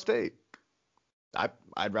or Ohio State?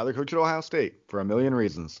 I'd rather coach at Ohio State for a million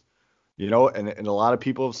reasons. And a lot of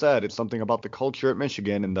people have said it's something about the culture at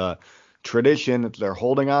Michigan and the tradition that they're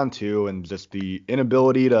holding on to and just the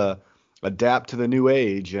inability to adapt to the new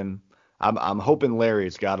age. And I'm hoping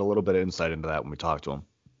Larry's got a little bit of insight into that when we talk to him.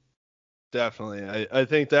 Definitely. I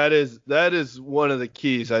think that is one of the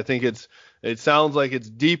keys. I think it sounds like it's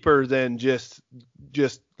deeper than just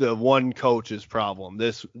the one coach's problem.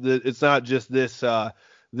 It's not just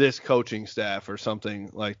this coaching staff or something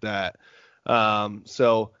like that.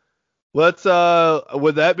 So let's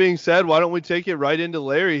with that being said, why don't we take it right into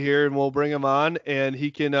Larry here and we'll bring him on and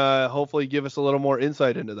he can hopefully give us a little more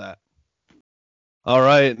insight into that. All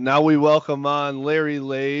right, now we welcome on Larry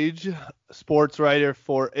Lage, sports writer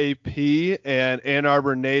for AP and Ann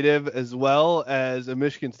Arbor native, as well as a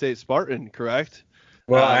Michigan State Spartan, correct?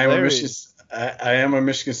 Well, I am a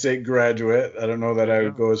Michigan State graduate. I don't know that I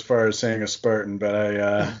would go as far as saying a Spartan, but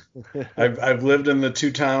I've lived in the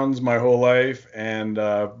 2 towns my whole life, and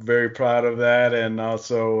very proud of that, and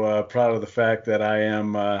also proud of the fact that I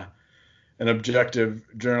am an objective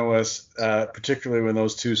journalist, particularly when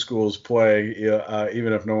those 2 schools play,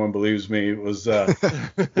 even if no one believes me. It was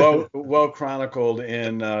well chronicled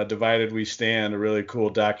in Divided We Stand, a really cool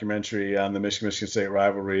documentary on the Michigan State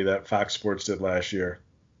rivalry that Fox Sports did last year.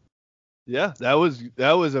 Yeah, that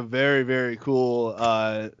was a very, very cool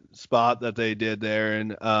spot that they did there.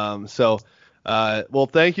 And well,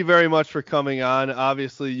 thank you very much for coming on.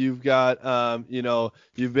 Obviously, you've got,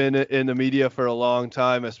 you've been in the media for a long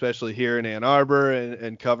time, especially here in Ann Arbor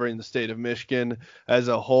and covering the state of Michigan as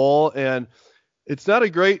a whole. And it's not a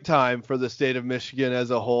great time for the state of Michigan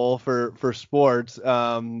as a whole for sports.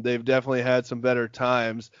 They've definitely had some better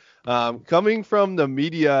times. Coming from the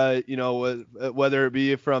media, whether it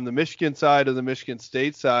be from the Michigan side or the Michigan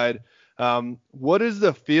State side, what is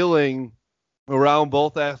the feeling around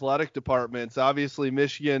both athletic departments? Obviously,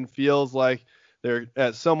 Michigan feels like they're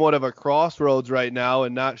at somewhat of a crossroads right now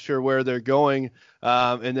and not sure where they're going.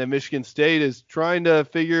 And then Michigan State is trying to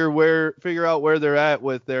figure out where they're at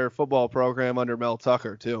with their football program under Mel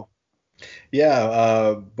Tucker too.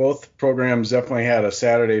 Yeah, both programs definitely had a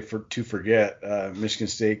Saturday to forget. Michigan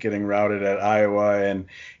State getting routed at Iowa and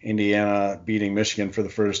Indiana beating Michigan for the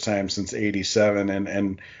first time since '87,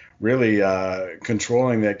 and really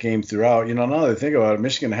controlling that game throughout. Now that I think about it,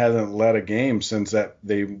 Michigan hasn't led a game since that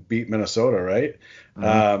they beat Minnesota, right?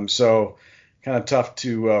 Mm-hmm. So kind of tough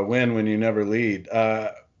to win when you never lead.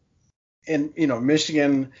 And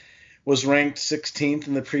Michigan was ranked 16th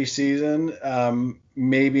in the preseason.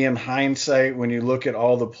 Maybe in hindsight, when you look at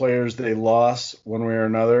all the players they lost one way or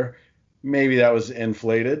another, maybe that was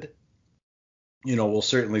inflated. We'll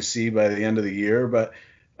certainly see by the end of the year, but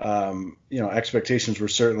expectations were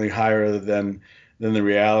certainly higher than the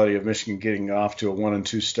reality of Michigan getting off to a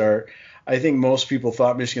 1-2 start. I think most people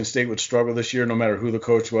thought Michigan State would struggle this year, no matter who the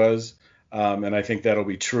coach was, and I think that'll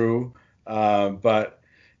be true. But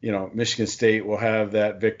Michigan State will have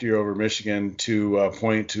that victory over Michigan to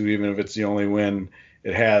point to, even if it's the only win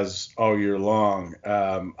it has all year long.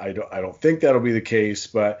 I don't think that'll be the case,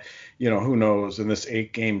 but who knows in this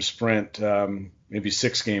 8-game sprint, maybe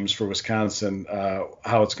 6 games for Wisconsin,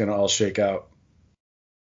 how it's going to all shake out.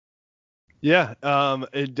 Yeah,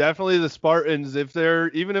 definitely the Spartans, if they're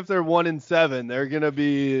 1-7, they're going to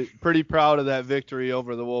be pretty proud of that victory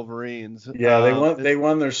over the Wolverines. Yeah, they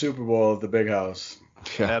won their Super Bowl at the Big House.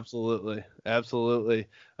 Yeah. Absolutely.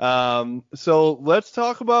 So let's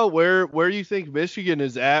talk about where you think Michigan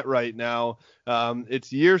is at right now.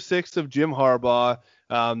 It's year 6 of Jim Harbaugh.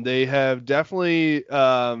 They have definitely,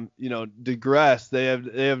 digressed. They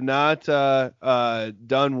have not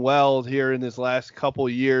done well here in this last couple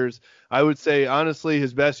years. I would say, honestly,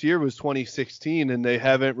 his best year was 2016, and they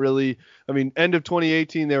haven't really. End of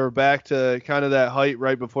 2018, they were back to kind of that height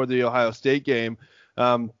right before the Ohio State game.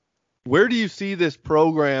 Where do you see this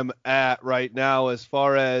program at right now as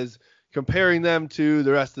far as comparing them to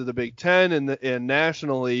the rest of the Big Ten and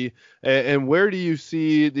nationally, and where do you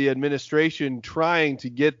see the administration trying to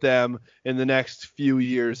get them in the next few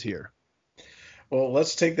years here? Well,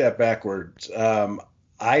 let's take that backwards.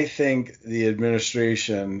 I think the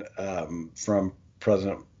administration, from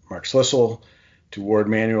President Mark Schlissel to Ward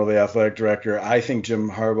Manuel, the athletic director, I think Jim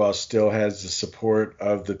Harbaugh still has the support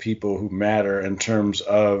of the people who matter in terms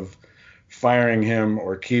of firing him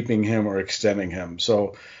or keeping him or extending him.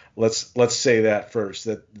 So let's say that first,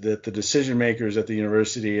 that the decision makers at the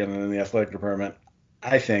university and in the athletic department,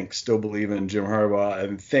 I think, still believe in Jim Harbaugh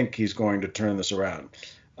and think he's going to turn this around.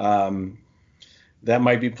 That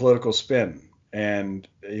might be political spin, and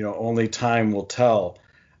only time will tell.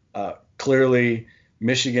 Clearly,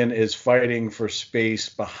 Michigan is fighting for space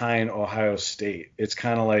behind Ohio State. It's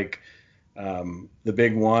kind of like the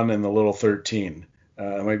Big 1 and the Little 13.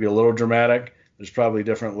 It might be a little dramatic. There's probably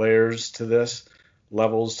different layers to this,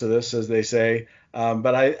 levels to this, as they say.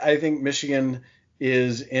 But I think Michigan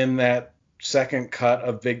is in that second cut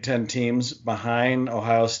of Big Ten teams behind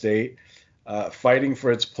Ohio State, fighting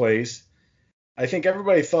for its place. I think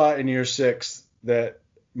everybody thought in year 6 that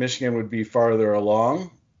Michigan would be farther along.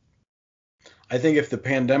 I think if the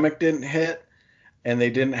pandemic didn't hit and they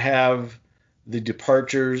didn't have the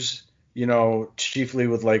departures, chiefly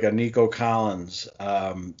with like a Nico Collins,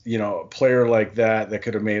 a player like that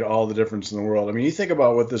could have made all the difference in the world. You think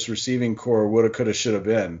about what this receiving core woulda, coulda, should have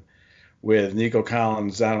been with Nico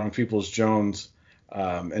Collins, Donovan Peoples-Jones,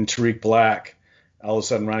 and Tariq Black. All of a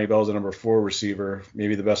sudden, Ronnie Bell's a number 4 receiver,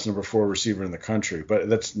 maybe the best number 4 receiver in the country, but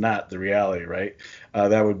that's not the reality, right?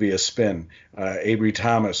 That would be a spin. Avery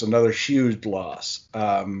Thomas, another huge loss.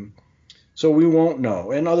 So we won't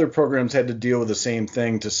know. And other programs had to deal with the same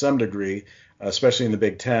thing to some degree, especially in the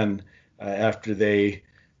Big Ten, after they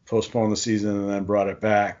postponed the season and then brought it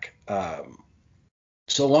back.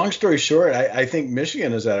 So long story short, I think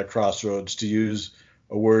Michigan is at a crossroads, to use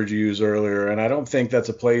a word you used earlier, and I don't think that's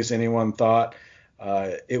a place anyone thought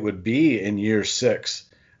it would be in year 6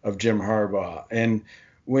 of Jim Harbaugh. And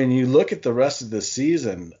when you look at the rest of the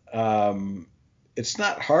season, it's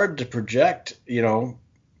not hard to project,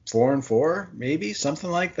 4-4, maybe something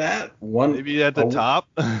like that. Maybe at the top.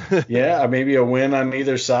 Yeah, maybe a win on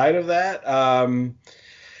either side of that. And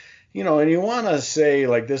you want to say,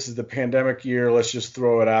 like, this is the pandemic year, let's just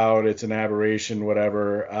throw it out, it's an aberration,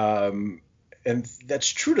 whatever. And that's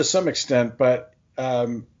true to some extent, but,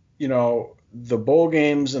 the bowl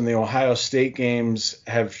games and the Ohio State games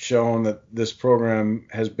have shown that this program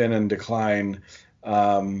has been in decline,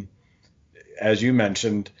 as you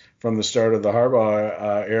mentioned, from the start of the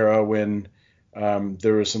Harbaugh era, when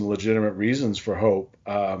there were some legitimate reasons for hope.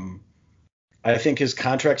 I think his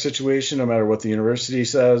contract situation, no matter what the university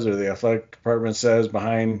says or the athletic department says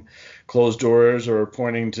behind closed doors or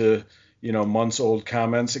pointing to, months old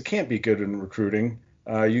comments, it can't be good in recruiting.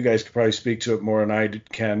 You guys could probably speak to it more than I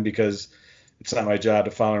can, because it's not my job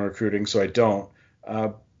to follow recruiting, so I don't.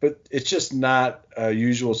 But it's just not a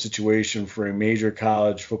usual situation for a major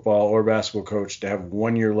college football or basketball coach to have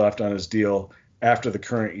 1 year left on his deal after the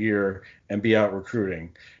current year and be out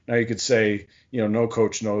recruiting. Now you could say, no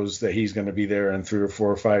coach knows that he's going to be there in 3 or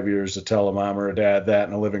 4 or 5 years to tell a mom or a dad that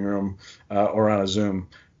in a living room or on a Zoom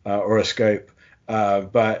or a Skype.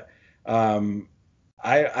 But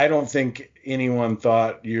I don't think anyone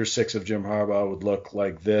thought year 6 of Jim Harbaugh would look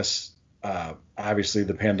like this. Obviously,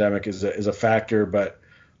 the pandemic is a factor, but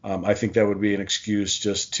I think that would be an excuse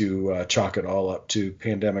just to chalk it all up to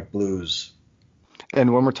pandemic blues.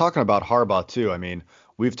 And when we're talking about Harbaugh too, I mean,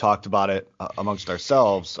 we've talked about it amongst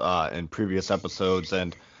ourselves in previous episodes,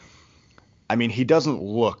 and I mean, he doesn't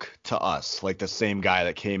look to us like the same guy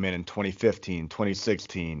that came in 2015,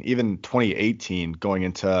 2016, even 2018, going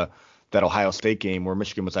into that Ohio State game where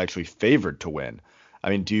Michigan was actually favored to win. I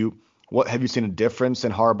mean, what have you seen a difference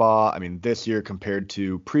in Harbaugh? I mean, this year compared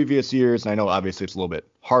to previous years? And I know obviously it's a little bit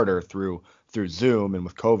harder through Zoom and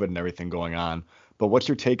with COVID and everything going on. But what's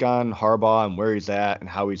your take on Harbaugh and where he's at and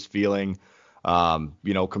how he's feeling,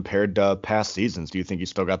 compared to past seasons? Do you think he's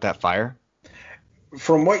still got that fire?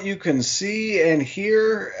 From what you can see and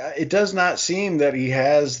hear, it does not seem that he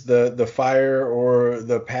has the fire or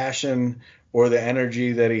the passion or the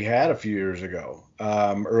energy that he had a few years ago,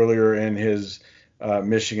 earlier in his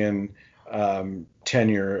Michigan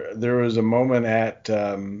tenure. There was a moment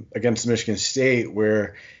against Michigan State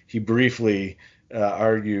where he briefly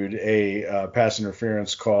argued a pass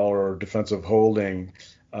interference call or defensive holding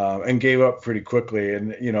and gave up pretty quickly.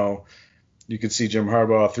 And, you could see Jim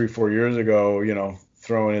Harbaugh 3-4 years ago,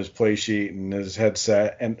 throwing his play sheet and his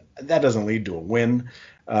headset, and that doesn't lead to a win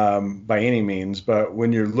by any means. But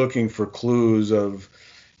when you're looking for clues of,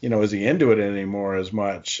 is he into it anymore as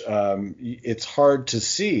much? It's hard to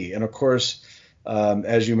see. And of course,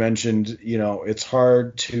 as you mentioned, it's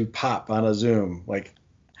hard to pop on a Zoom.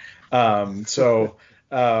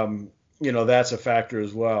 That's a factor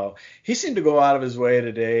as well. He seemed to go out of his way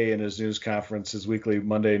today in his news conference, his weekly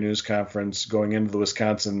Monday news conference, going into the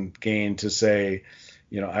Wisconsin game to say,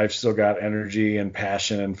 I've still got energy and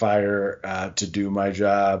passion and fire to do my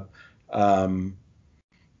job.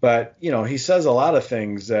 But, he says a lot of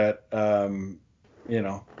things that,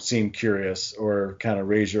 seem curious or kind of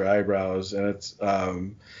raise your eyebrows. And it's,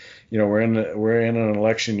 we're in an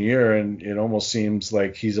election year, and it almost seems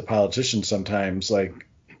like he's a politician sometimes, like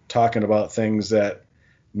talking about things that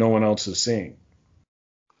no one else is seeing.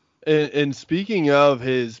 And speaking of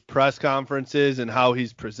his press conferences and how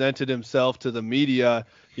he's presented himself to the media,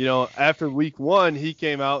 after week 1, he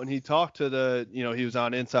came out and he talked to he was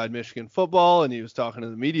on Inside Michigan Football and he was talking to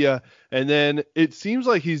the media. And then it seems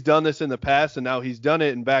like he's done this in the past, and now he's done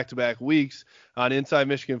it in back-to-back weeks on Inside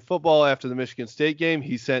Michigan Football after the Michigan State game.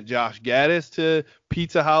 He sent Josh Gaddis to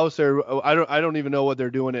Pizza House, or I don't even know what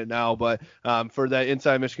they're doing it now, but for that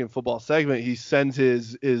Inside Michigan Football segment, he sends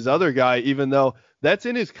his other guy, even though that's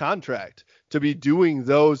in his contract to be doing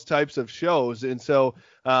those types of shows. And so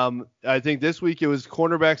I think this week it was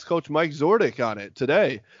cornerbacks coach Mike Zordick on it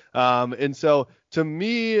today. And so to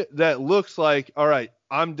me, that looks like, all right,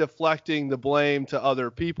 I'm deflecting the blame to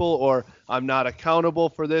other people, or I'm not accountable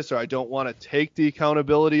for this, or I don't want to take the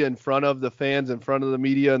accountability in front of the fans, in front of the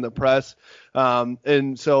media and the press.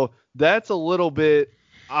 And so that's a little bit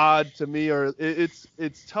odd to me, or it's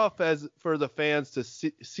tough for the fans to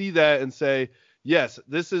see that and say, yes,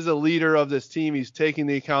 this is a leader of this team. He's taking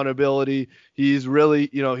the accountability. He's really,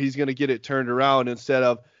 he's going to get it turned around, instead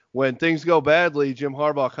of when things go badly, Jim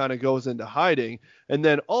Harbaugh kind of goes into hiding. And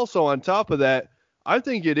then also on top of that, I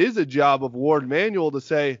think it is a job of Ward Manuel to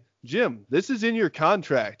say, Jim, this is in your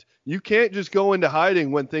contract. You can't just go into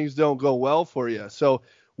hiding when things don't go well for you. So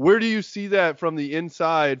where do you see that from the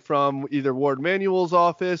inside, from either Ward Manuel's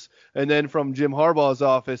office and then from Jim Harbaugh's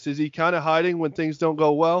office? Is he kind of hiding when things don't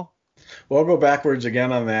go well? Well, I'll go backwards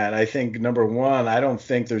again on that. I think, number one, I don't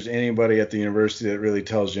think there's anybody at the university that really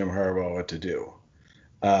tells Jim Harbaugh what to do.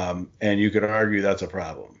 And you could argue that's a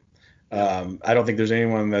problem. I don't think there's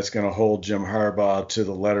anyone that's going to hold Jim Harbaugh to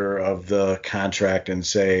the letter of the contract and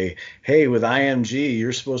say, hey, with IMG,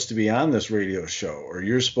 you're supposed to be on this radio show, or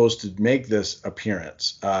you're supposed to make this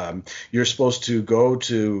appearance. You're supposed to go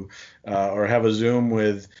to or have a Zoom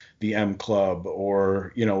with the M Club,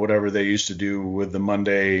 or, whatever they used to do with the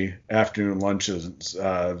Monday afternoon lunches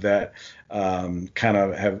that kind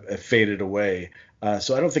of have faded away.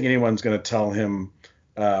 So I don't think anyone's going to tell him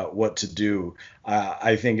what to do.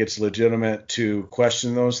 I think it's legitimate to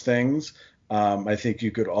question those things. I think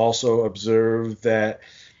you could also observe that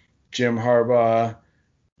Jim Harbaugh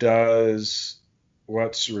does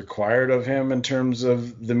what's required of him in terms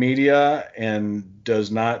of the media and does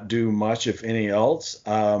not do much, if any else.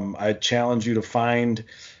 I challenge you to find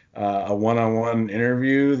a one-on-one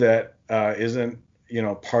interview that isn't,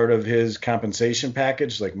 part of his compensation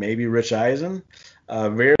package, like maybe Rich Eisen.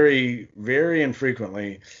 Very, very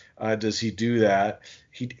infrequently does he do that.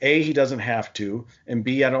 He doesn't have to, and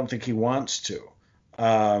B, I don't think he wants to.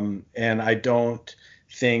 And I don't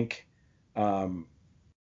think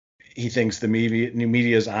he thinks the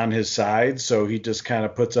media is on his side, so he just kind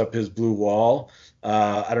of puts up his blue wall.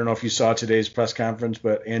 I don't know if you saw today's press conference,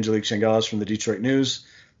 but Angelique Changelas from the Detroit News,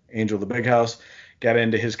 Angel of the Big House, got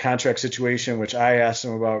into his contract situation, which I asked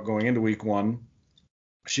him about going into week one.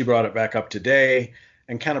 She brought it back up today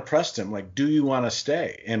and kind of pressed him, like, do you want to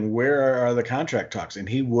stay? And where are the contract talks? And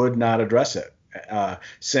he would not address it,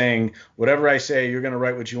 saying, whatever I say, you're going to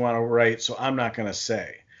write what you want to write, so I'm not going to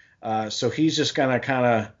say. So he's just going to kind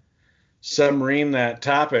of submarine that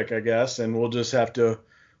topic, I guess, and we'll just have to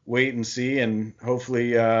wait and see, and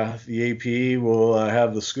hopefully the AP will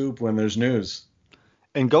have the scoop when there's news.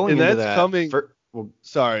 And going into that, coming.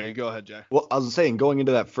 Sorry, go ahead, Jack. Well, I was saying, going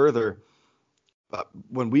into that further,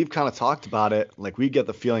 when we've kind of talked about it, like, we get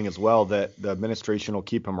the feeling as well that the administration will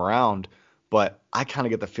keep him around, but I kind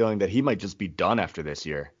of get the feeling that he might just be done after this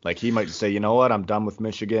year. Like, he might just say, you know what, I'm done with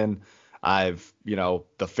Michigan.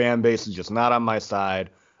 The fan base is just not on my side.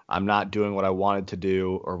 I'm not doing what I wanted to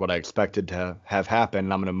do or what I expected to have happen,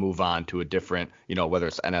 and I'm going to move on to a different, whether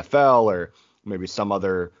it's NFL or maybe some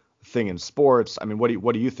other thing in sports. I mean,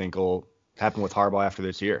 what do you think will happen with Harbaugh after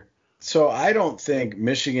this year? So I don't think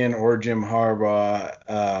Michigan or Jim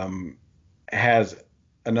Harbaugh has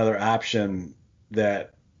another option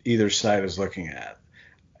that either side is looking at.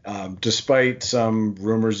 Despite some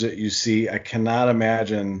rumors that you see, I cannot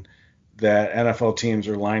imagine that NFL teams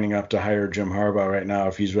are lining up to hire Jim Harbaugh right now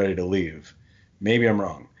if he's ready to leave. Maybe I'm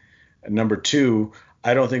wrong. And number two,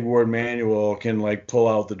 I don't think Ward Manuel can pull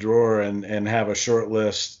out the drawer and have a short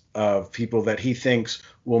list of people that he thinks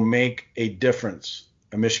will make a difference,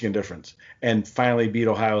 a Michigan difference, and finally beat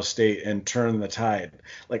Ohio State and turn the tide.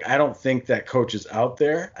 I don't think that coach is out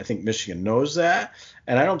there. I think Michigan knows that.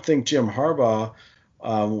 And I don't think Jim Harbaugh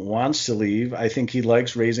wants to leave. I think he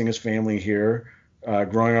likes raising his family here.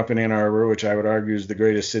 Growing up in Ann Arbor, which I would argue is the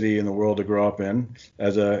greatest city in the world to grow up in,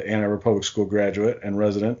 as a Ann Arbor Public School graduate and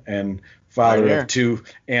resident, and father of two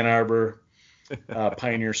Ann Arbor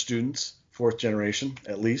pioneer students, fourth generation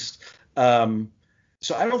at least.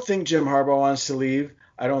 So I don't think Jim Harbaugh wants to leave.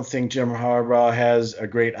 I don't think Jim Harbaugh has a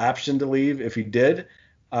great option to leave if he did.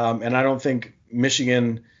 And I don't think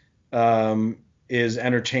Michigan is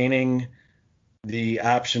entertaining the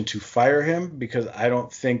option to fire him, because I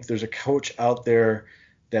don't think there's a coach out there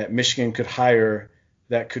that Michigan could hire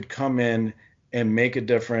that could come in and make a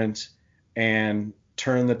difference and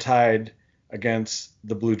turn the tide against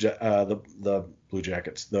the Blue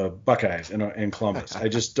Jackets, the Buckeyes in Columbus. I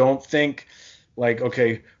just don't think,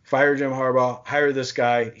 okay, fire Jim Harbaugh, hire this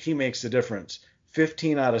guy, he makes the difference.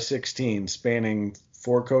 15 out of 16 spanning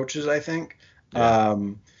 4 coaches, I think. Yeah.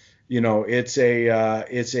 It's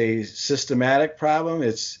a systematic problem.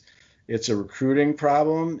 It's a recruiting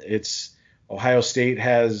problem. Ohio State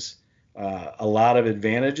has a lot of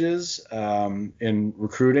advantages in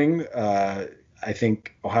recruiting. I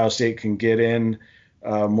think Ohio State can get in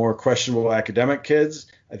more questionable academic kids.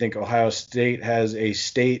 I think Ohio State has a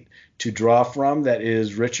state to draw from that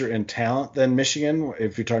is richer in talent than Michigan,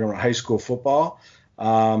 if you're talking about high school football,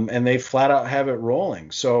 and they flat out have it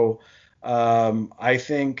rolling. So I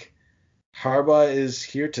think Harbaugh is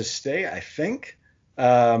here to stay, I think.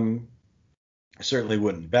 I certainly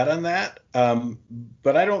wouldn't bet on that.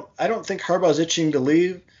 But I don't think Harbaugh's itching to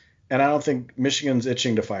leave, and I don't think Michigan's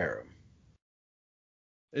itching to fire him.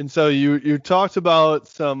 And so you talked about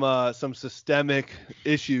some systemic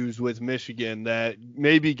issues with Michigan that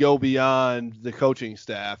maybe go beyond the coaching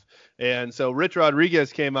staff. And so Rich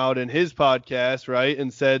Rodriguez came out in his podcast, right,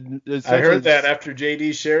 and said I heard that after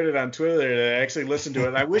JD shared it on Twitter. I actually listened to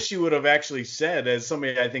it. I wish you would have actually said, as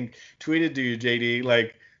somebody I think tweeted to you, JD,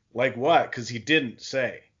 like what? Because he didn't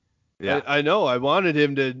say. Yeah. I know. I wanted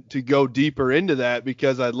him to go deeper into that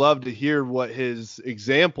because I'd love to hear what his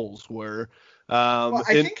examples were. Well,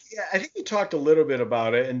 I think he talked a little bit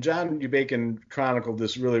about it, and John Bacon chronicled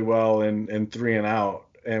this really well in 3 and Out,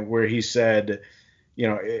 and where he said,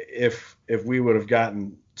 if we would have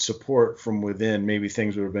gotten support from within, maybe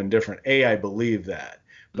things would have been different. A, I believe that,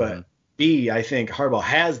 but B, I think Harbaugh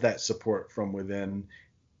has that support from within,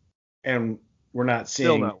 and we're not seeing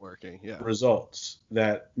still not working. Yeah. results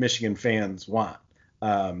that Michigan fans want.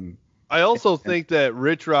 I also think that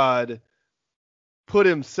Rich Rod put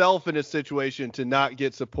himself in a situation to not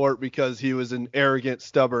get support because he was an arrogant,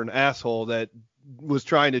 stubborn asshole that was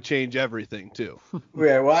trying to change everything too.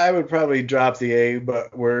 Yeah, well, I would probably drop the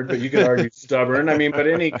word, but you could argue stubborn. I mean, but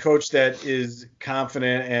any coach that is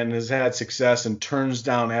confident and has had success and turns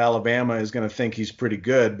down Alabama is going to think he's pretty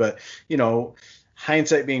good. But,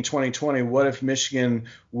 hindsight being 2020, what if Michigan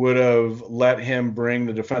would have let him bring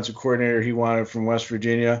the defensive coordinator he wanted from West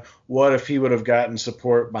Virginia? What if he would have gotten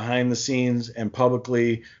support behind the scenes and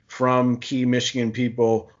publicly from key Michigan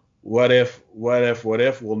people? What if?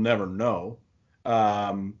 We'll never know.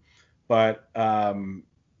 But I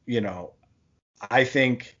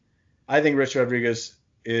think Rich Rodriguez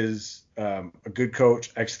is a good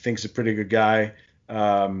coach. I think he's a pretty good guy.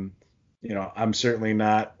 I'm certainly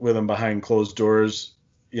not with him behind closed doors,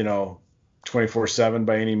 24/7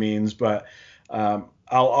 by any means, but I'll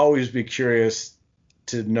always be curious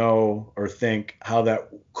to know or think how that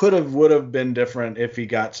would have been different if he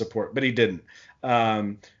got support, but he didn't.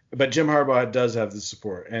 But Jim Harbaugh does have the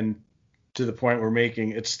support, and to the point we're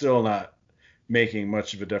making, it's still not making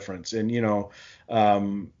much of a difference. And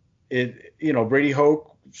Brady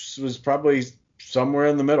Hoke was probably somewhere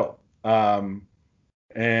in the middle,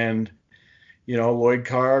 and Lloyd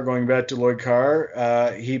Carr, going back to Lloyd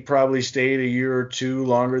Carr, he probably stayed a year or two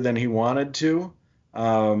longer than he wanted to.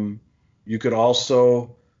 You could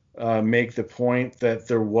also make the point that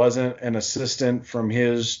there wasn't an assistant from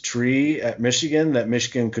his tree at Michigan that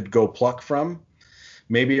Michigan could go pluck from.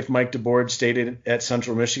 Maybe if Mike DeBoard stayed at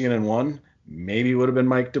Central Michigan and won, maybe it would have been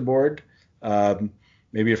Mike DeBoard.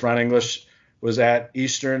 Maybe if Ron English was at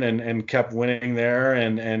Eastern and kept winning there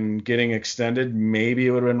and getting extended, maybe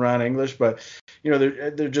it would have been Ron English. But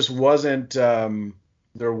there just wasn't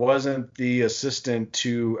there wasn't the assistant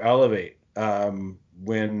to elevate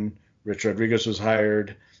when Rich Rodriguez was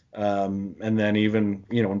hired, and then even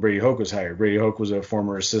when Brady Hoke was hired. Brady Hoke was a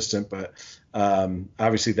former assistant, but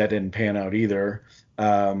obviously that didn't pan out either.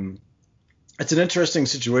 It's an interesting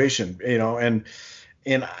situation, and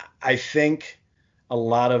I think a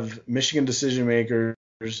lot of Michigan decision makers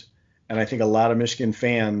and I think a lot of Michigan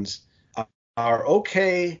fans are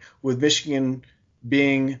okay with Michigan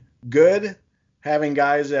being good, having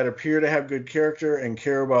guys that appear to have good character and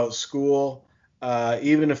care about school,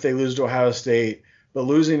 even if they lose to Ohio State, but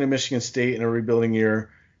losing to Michigan State in a rebuilding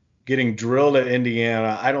year, getting drilled at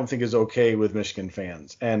Indiana, I don't think is okay with Michigan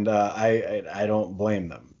fans. And I don't blame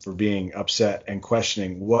them for being upset and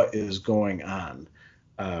questioning what is going on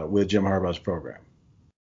with Jim Harbaugh's program.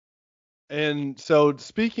 And so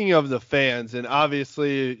speaking of the fans, and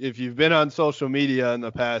obviously if you've been on social media in the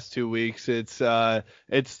past 2 weeks, it's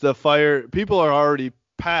the fire. People are already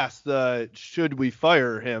past the should we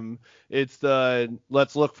fire him. It's the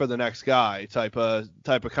let's look for the next guy type of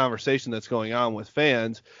conversation that's going on with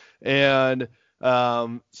fans. And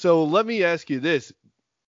so let me ask you this: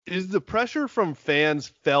 is the pressure from fans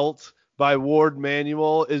felt by Ward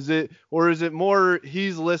Manuel? Is it more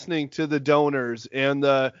he's listening to the donors and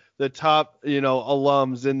the top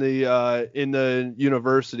alums in the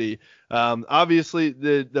university? Obviously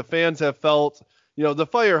the fans have felt the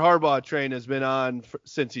fire Harbaugh train has been on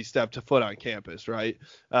since he stepped foot on campus, right?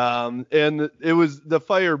 And it was the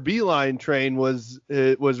fire Beeline train was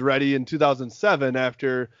ready in 2007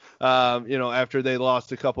 after they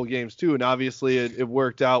lost a couple games too, and obviously it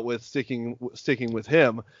worked out with sticking with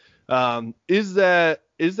him. Is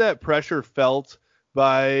that pressure felt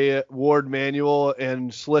by Ward Manuel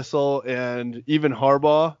and Schlissel and even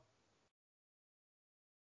Harbaugh?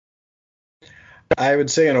 I would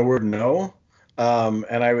say in a word, no.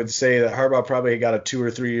 And I would say that Harbaugh probably got a 2 or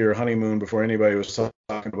 3 year honeymoon before anybody was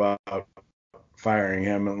talking about firing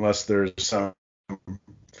him, unless there's some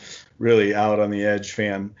really out on the edge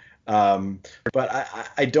fan. But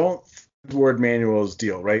I don't Ward Manuel's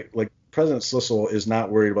deal, right? Like President Slissel is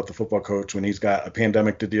not worried about the football coach when he's got a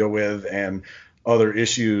pandemic to deal with and other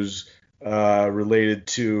issues related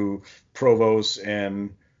to provost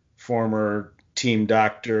and former team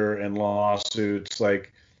doctor and lawsuits.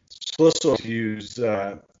 Like Slissel, to use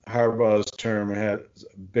Harbaugh's term, had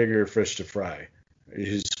bigger fish to fry,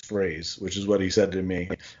 his phrase, which is what he said to me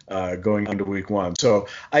going into week one. So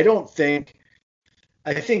I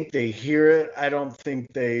think they hear it. I don't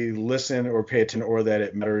think they listen or pay attention or that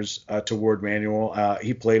it matters to Ward Manuel.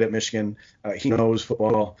 He played at Michigan. He knows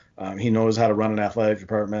football. He knows how to run an athletic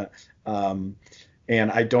department.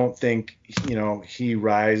 And I don't think, he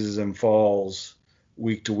rises and falls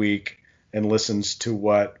week to week and listens to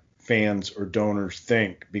what fans or donors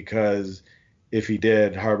think, because if he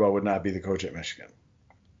did, Harbaugh would not be the coach at Michigan.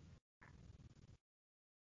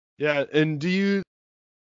 Yeah, and do you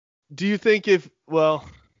think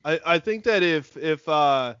I think that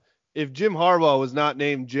if Jim Harbaugh was not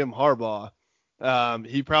named Jim Harbaugh,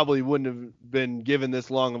 he probably wouldn't have been given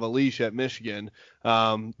this long of a leash at Michigan.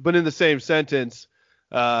 But in the same sentence,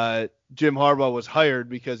 Jim Harbaugh was hired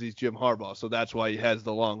because he's Jim Harbaugh, so that's why he has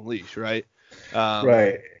the long leash, right?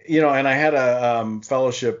 Right. And I had a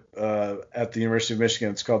fellowship at the University of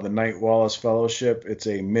Michigan. It's called the Knight Wallace Fellowship. It's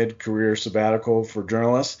a mid-career sabbatical for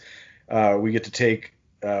journalists. We get to take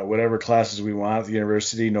whatever classes we want at the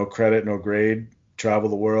university, no credit, no grade, travel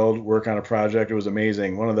the world, work on a project. It was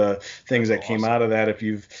amazing. One of the things that came out of that, if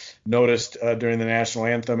you've noticed during the national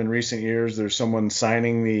anthem in recent years, there's someone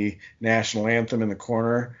signing the national anthem in the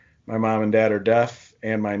corner. My mom and dad are deaf,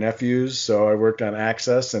 and my nephews, so I worked on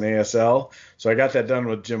Access and ASL. So I got that done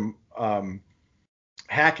with Jim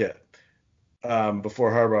Hackett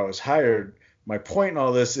before Harbaugh was hired. My point in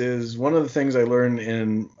all this is one of the things I learned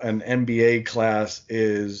in an MBA class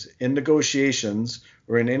is in negotiations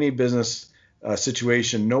or in any business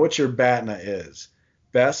situation, know what your BATNA is.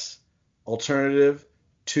 Best alternative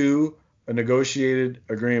to a negotiated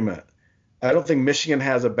agreement. I don't think Michigan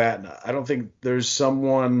has a BATNA. I don't think there's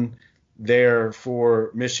someone there for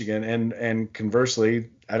Michigan. And conversely,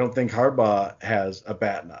 I don't think Harbaugh has a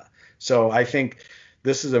BATNA. So I think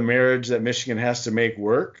this is a marriage that Michigan has to make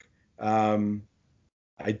work.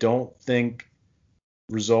 I don't think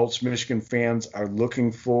results Michigan fans are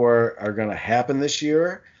looking for are going to happen this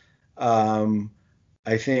year.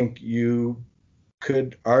 I think you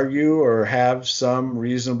could argue or have some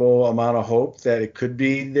reasonable amount of hope that it could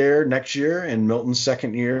be there next year in Milton's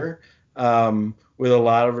second year, with a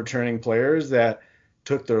lot of returning players that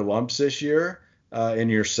took their lumps this year in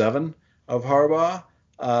year 7 of Harbaugh.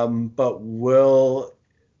 But will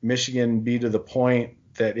Michigan be to the point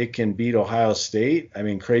that it can beat Ohio State? I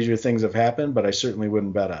mean, crazier things have happened, but I certainly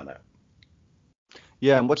wouldn't bet on it.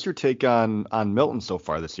 Yeah, and what's your take on Milton so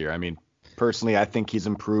far this year? I mean, personally, I think he's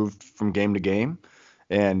improved from game to game.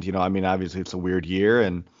 And, obviously it's a weird year,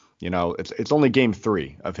 and, it's only game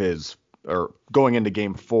 3 of his, or going into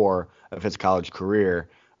game 4 of his college career.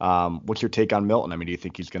 What's your take on Milton? I mean, do you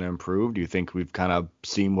think he's going to improve? Do you think we've kind of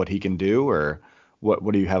seen what he can do, or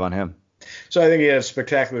what do you have on him? So I think he had a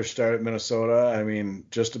spectacular start at Minnesota. I mean,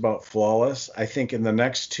 just about flawless. I think in the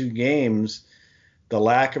next 2 games, the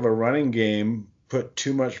lack of a running game put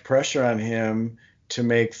too much pressure on him to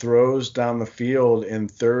make throws down the field in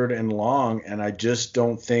 3rd and long, and I just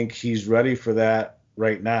don't think he's ready for that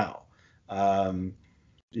right now.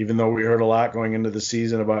 Even though we heard a lot going into the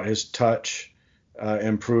season about his touch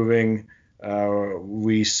improving,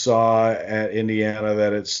 we saw at Indiana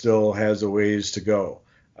that it still has a ways to go.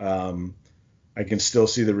 I can still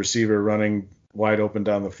see the receiver running wide open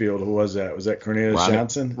down the field. Who was that? Was that Cornelius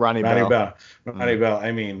Johnson? Ronnie Bell. Ronnie Bell.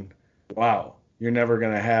 I mean, wow. You're never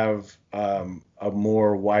going to have a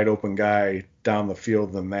more wide open guy down the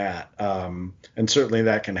field than that. And certainly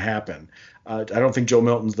that can happen. I don't think Joe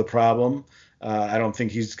Milton's the problem. I don't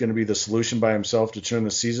think he's going to be the solution by himself to turn the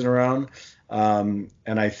season around. And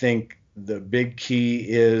I think the big key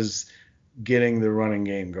is getting the running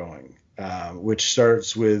game going, which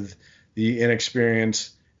starts with the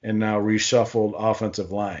inexperienced and now reshuffled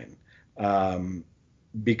offensive line.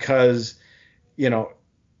 Because,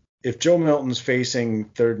 if Joe Milton's facing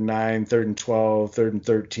 3rd and 9, 3rd and 12, 3rd and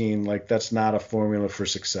 13, like that's not a formula for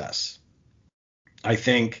success. I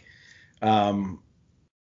think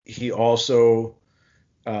he also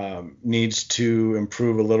needs to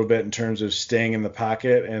improve a little bit in terms of staying in the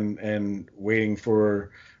pocket and waiting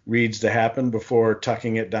for reads to happen before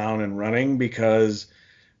tucking it down and running, because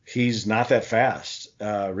he's not that fast,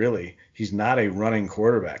 really. He's not a running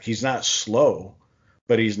quarterback. He's not slow,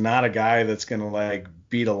 but he's not a guy that's going to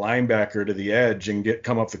beat a linebacker to the edge and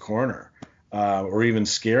come up the corner. or even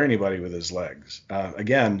scare anybody with his legs.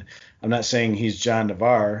 Again, I'm not saying he's John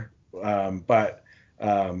Navarre, but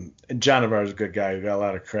John Navarre's a good guy who got a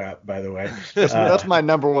lot of crap, by the way. That's my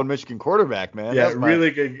number one Michigan quarterback, man. Yeah, That's really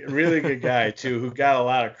good guy too, who got a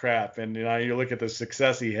lot of crap. And you look at the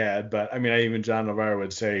success he had, but I mean, even John Navarre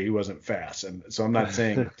would say he wasn't fast. And so I'm not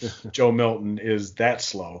saying Joe Milton is that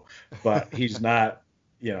slow, but he's not.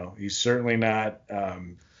 He's certainly not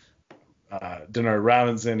Denard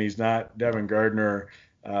Robinson. He's not Devin Gardner.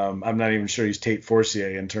 I'm not even sure he's Tate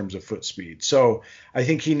Forcier in terms of foot speed. So I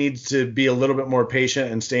think he needs to be a little bit more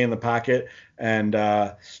patient and stay in the pocket. And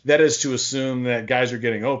that is to assume that guys are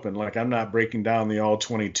getting open. Like, I'm not breaking down the all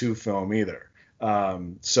 22 film either.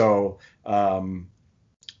 So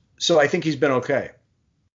I think he's been okay.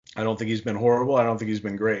 I don't think he's been horrible. I don't think he's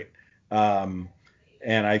been great. And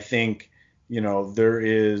I think, there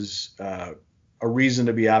is a reason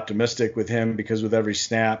to be optimistic with him, because with every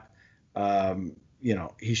snap,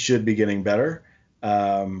 he should be getting better.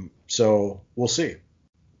 So we'll see.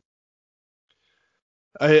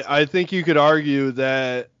 I think you could argue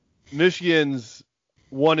that Michigan's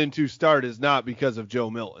 1-2 start is not because of Joe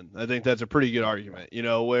Milton. I think that's a pretty good argument,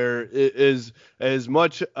 where it is as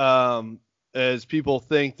much as people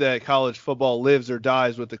think that college football lives or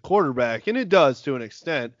dies with the quarterback, and it does to an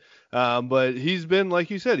extent. But he's been, like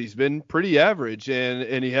you said, he's been pretty average,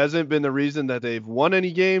 and he hasn't been the reason that they've won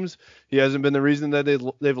any games. He hasn't been the reason that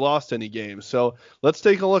they've lost any games. So let's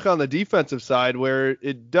take a look on the defensive side, where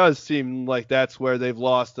it does seem like that's where they've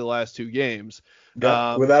lost the last 2 games.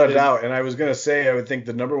 Yeah, without a doubt. And I was going to say, I would think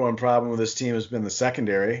the number one problem with this team has been the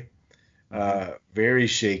secondary. Very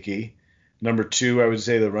shaky. Number 2, I would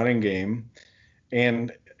say the running game.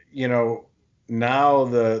 And, now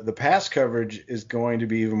the pass coverage is going to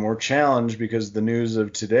be even more challenged, because the news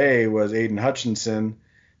of today was Aiden Hutchinson,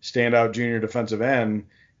 standout junior defensive end,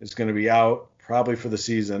 is going to be out probably for the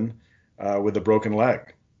season with a broken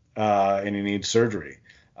leg, and he needs surgery.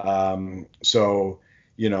 So,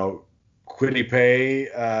 Kwity Paye,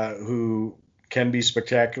 who can be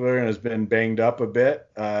spectacular and has been banged up a bit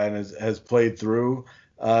and has played through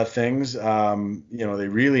things, they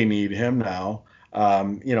really need him now.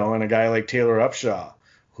 And a guy like Taylor Upshaw,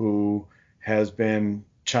 who has been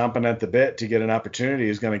chomping at the bit to get an opportunity,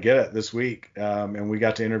 is going to get it this week. And we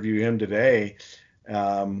got to interview him today.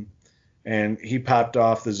 And he popped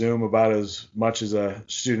off the Zoom about as much as a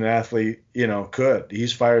student athlete, could.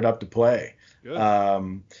 He's fired up to play.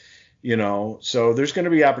 So there's going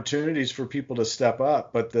to be opportunities for people to step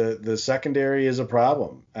up, but the secondary is a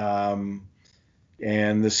problem. And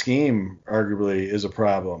the scheme arguably is a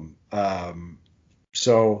problem.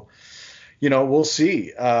 So, we'll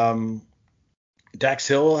see. Dax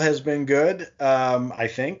Hill has been good, I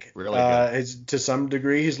think. Really good. To some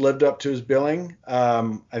degree, he's lived up to his billing.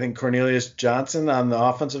 I think Cornelius Johnson on the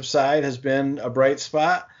offensive side has been a bright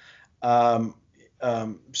spot. So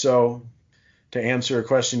to answer a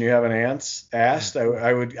question you haven't asked,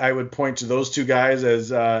 I would point to those 2 guys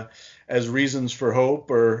as reasons for hope,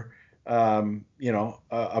 or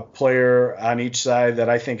a player on each side that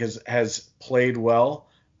I think has played well.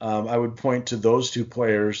 I would point to those 2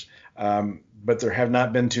 players, but there have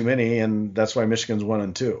not been too many, and that's why Michigan's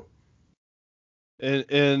 1-2.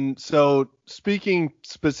 And so, speaking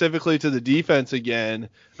specifically to the defense again,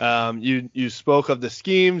 you spoke of the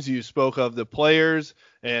schemes, you spoke of the players,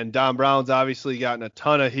 and Don Brown's obviously gotten a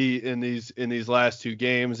ton of heat in these last 2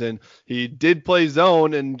 games, and he did play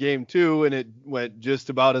zone in game 2, and it went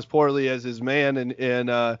just about as poorly as his man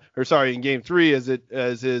in game 3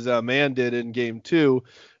 as his man did in game 2.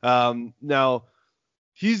 Now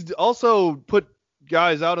he's also put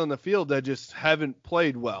guys out on the field that just haven't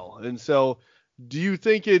played well, and so. Do you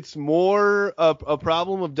think it's more a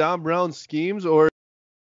problem of Don Brown's schemes, or a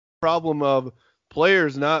problem of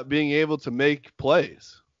players not being able to make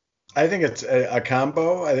plays? I think it's a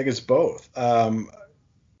combo. I think it's both.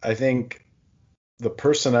 I think the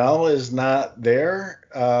personnel is not there.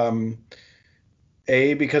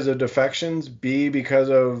 A, because of defections. B, because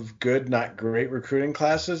of good, not great recruiting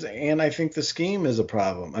classes. And I think the scheme is a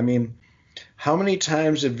problem. I mean, how many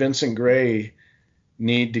times did Vincent Gray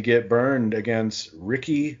need to get burned against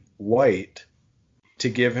Ricky White to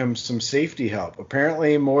give him some safety help?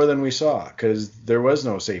 Apparently more than we saw, because there was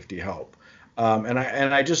no safety help. And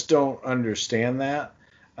I just don't understand that.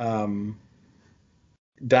 Don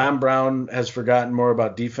Brown has forgotten more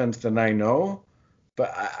about defense than I know,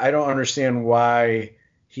 but I don't understand why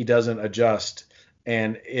he doesn't adjust.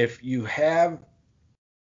 And if you have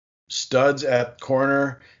studs at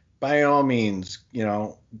corner, by all means,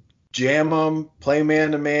 jam them, play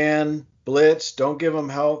man-to-man, blitz, don't give them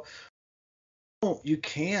help. you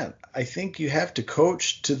can't. I think you have to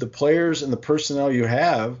coach to the players and the personnel you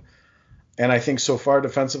have. And I think so far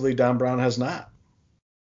defensively, Don Brown has not.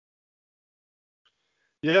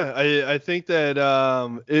 Yeah, I think that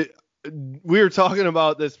we were talking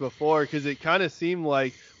about this before because it kind of seemed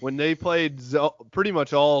like when they played pretty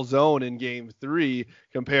much all zone in Game 3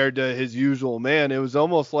 compared to his usual man, it was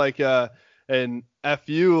almost like an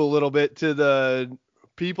FU a little bit to the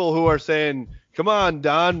people who are saying, "Come on,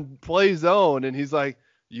 Don, play zone," and he's like,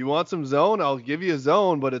 "You want some zone? I'll give you a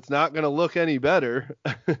zone, but it's not going to look any better."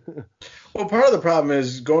 Well, part of the problem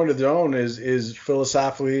is going to the zone is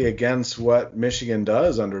philosophically against what Michigan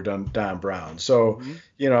does under Don Brown. So,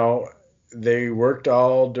 they worked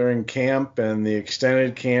all during camp and the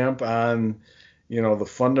extended camp on, the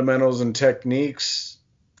fundamentals and techniques,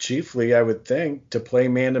 chiefly, I would think, to play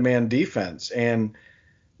man-to-man defense. And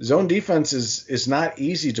zone defense is not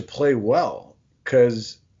easy to play well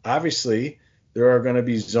because obviously there are going to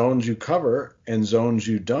be zones you cover and zones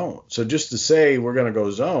you don't. So just to say we're going to go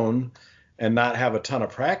zone and not have a ton of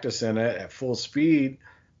practice in it at full speed,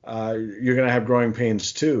 you're going to have growing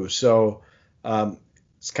pains too. So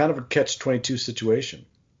it's kind of a catch-22 situation.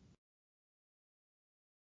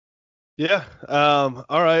 Yeah. All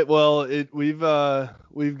right. Well, we've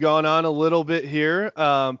gone on a little bit here,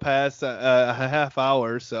 past a half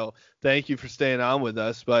hour. So thank you for staying on with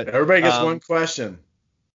us. But everybody gets one question.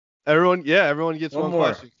 Everyone gets one more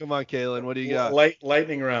question. Come on, Kalen. What do you got?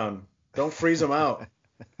 Lightning round. Don't freeze them out.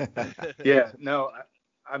 Yeah. No,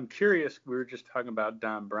 I'm curious. We were just talking about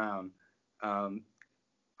Don Brown.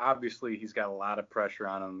 Obviously, he's got a lot of pressure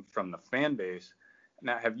on him from the fan base.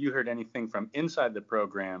 Now, have you heard anything from inside the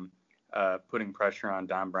program putting pressure on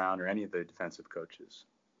Don Brown or any of the defensive coaches?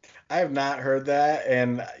 I have not heard that,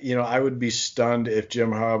 and I would be stunned if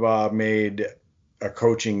Jim Harbaugh made a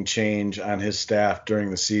coaching change on his staff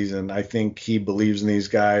during the season. I think he believes in these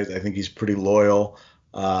guys. I think he's pretty loyal.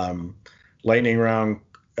 Lightning round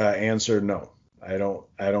answer: no. I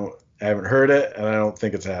haven't heard it, and I don't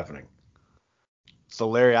think it's happening. So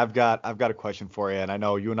Larry, I've got a question for you, and I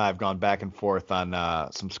know you and I have gone back and forth on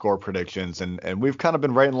some score predictions, and we've kind of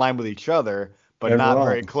been right in line with each other, but not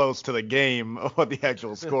very close to the game of what the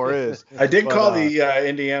actual score is. I did call the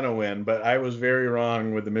Indiana win, but I was very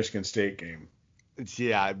wrong with the Michigan State game.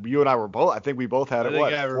 Yeah, you and I were both. I think we both had it.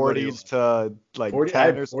 What, 40s to like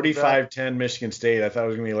 10 or something? 45-10 Michigan State. I thought it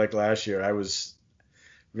was gonna be like last year. I was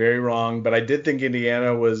very wrong, but I did think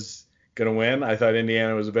Indiana was gonna win. I thought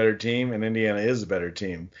Indiana was a better team, and Indiana is a better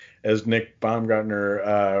team. As Nick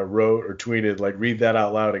Baumgartner wrote or tweeted, like, read that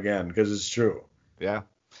out loud again because it's true. Yeah.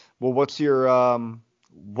 Well, what's your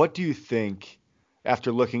what do you think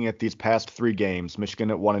after looking at these past 3 games,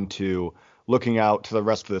 Michigan at 1-2, looking out to the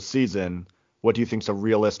rest of the season? What do you think is a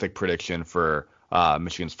realistic prediction for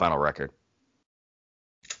Michigan's final record?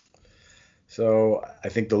 So I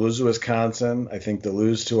think they'll lose to Wisconsin. I think they'll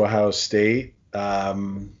lose to Ohio State,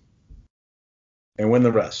 and win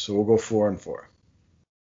the rest. So we'll go 4-4.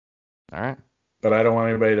 All right. But I don't want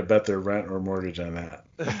anybody to bet their rent or mortgage on that.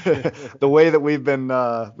 The way that we've been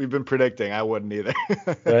predicting, I wouldn't either.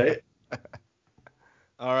 Right?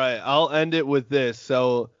 All right. I'll end it with this.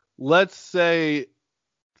 So let's say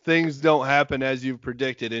things don't happen as you've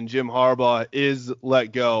predicted and Jim Harbaugh is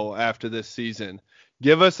let go after this season.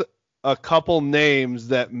 Give us a couple names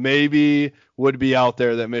that maybe would be out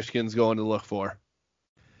there that Michigan's going to look for.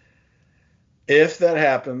 If that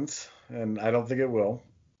happens, and I don't think it will,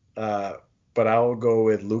 but I'll go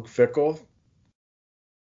with Luke Fickell,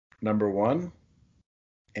 number 1.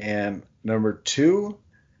 And number 2,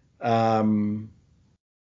 Tom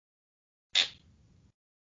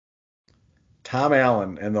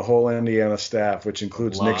Allen and the whole Indiana staff, which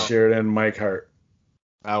includes Nick Sheridan and Mike Hart.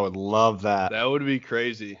 I would love that. That would be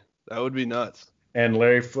crazy. That would be nuts. And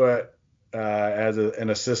Larry Foote as an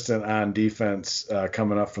assistant on defense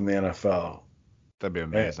coming up from the NFL. That'd be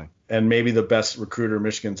amazing. And maybe the best recruiter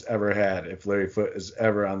Michigan's ever had if Larry Foote is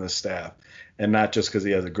ever on the staff, and not just because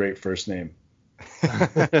he has a great first name.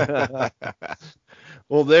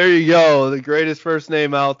 Well, there you go. The greatest first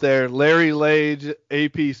name out there, Larry Lage,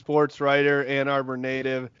 AP sports writer, Ann Arbor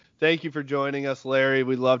native. Thank you for joining us, Larry.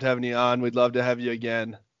 We loved having you on. We'd love to have you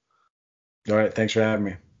again. All right. Thanks for having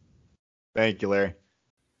me. Thank you, Larry.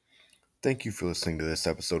 Thank you for listening to this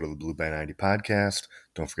episode of the Blue by 90 podcast.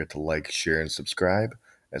 Don't forget to like, share, and subscribe,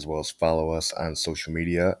 as well as follow us on social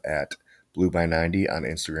media at Blue by 90 on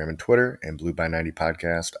Instagram and Twitter, and Blue by 90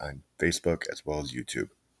 podcast on Facebook as well as YouTube.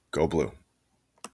 Go Blue.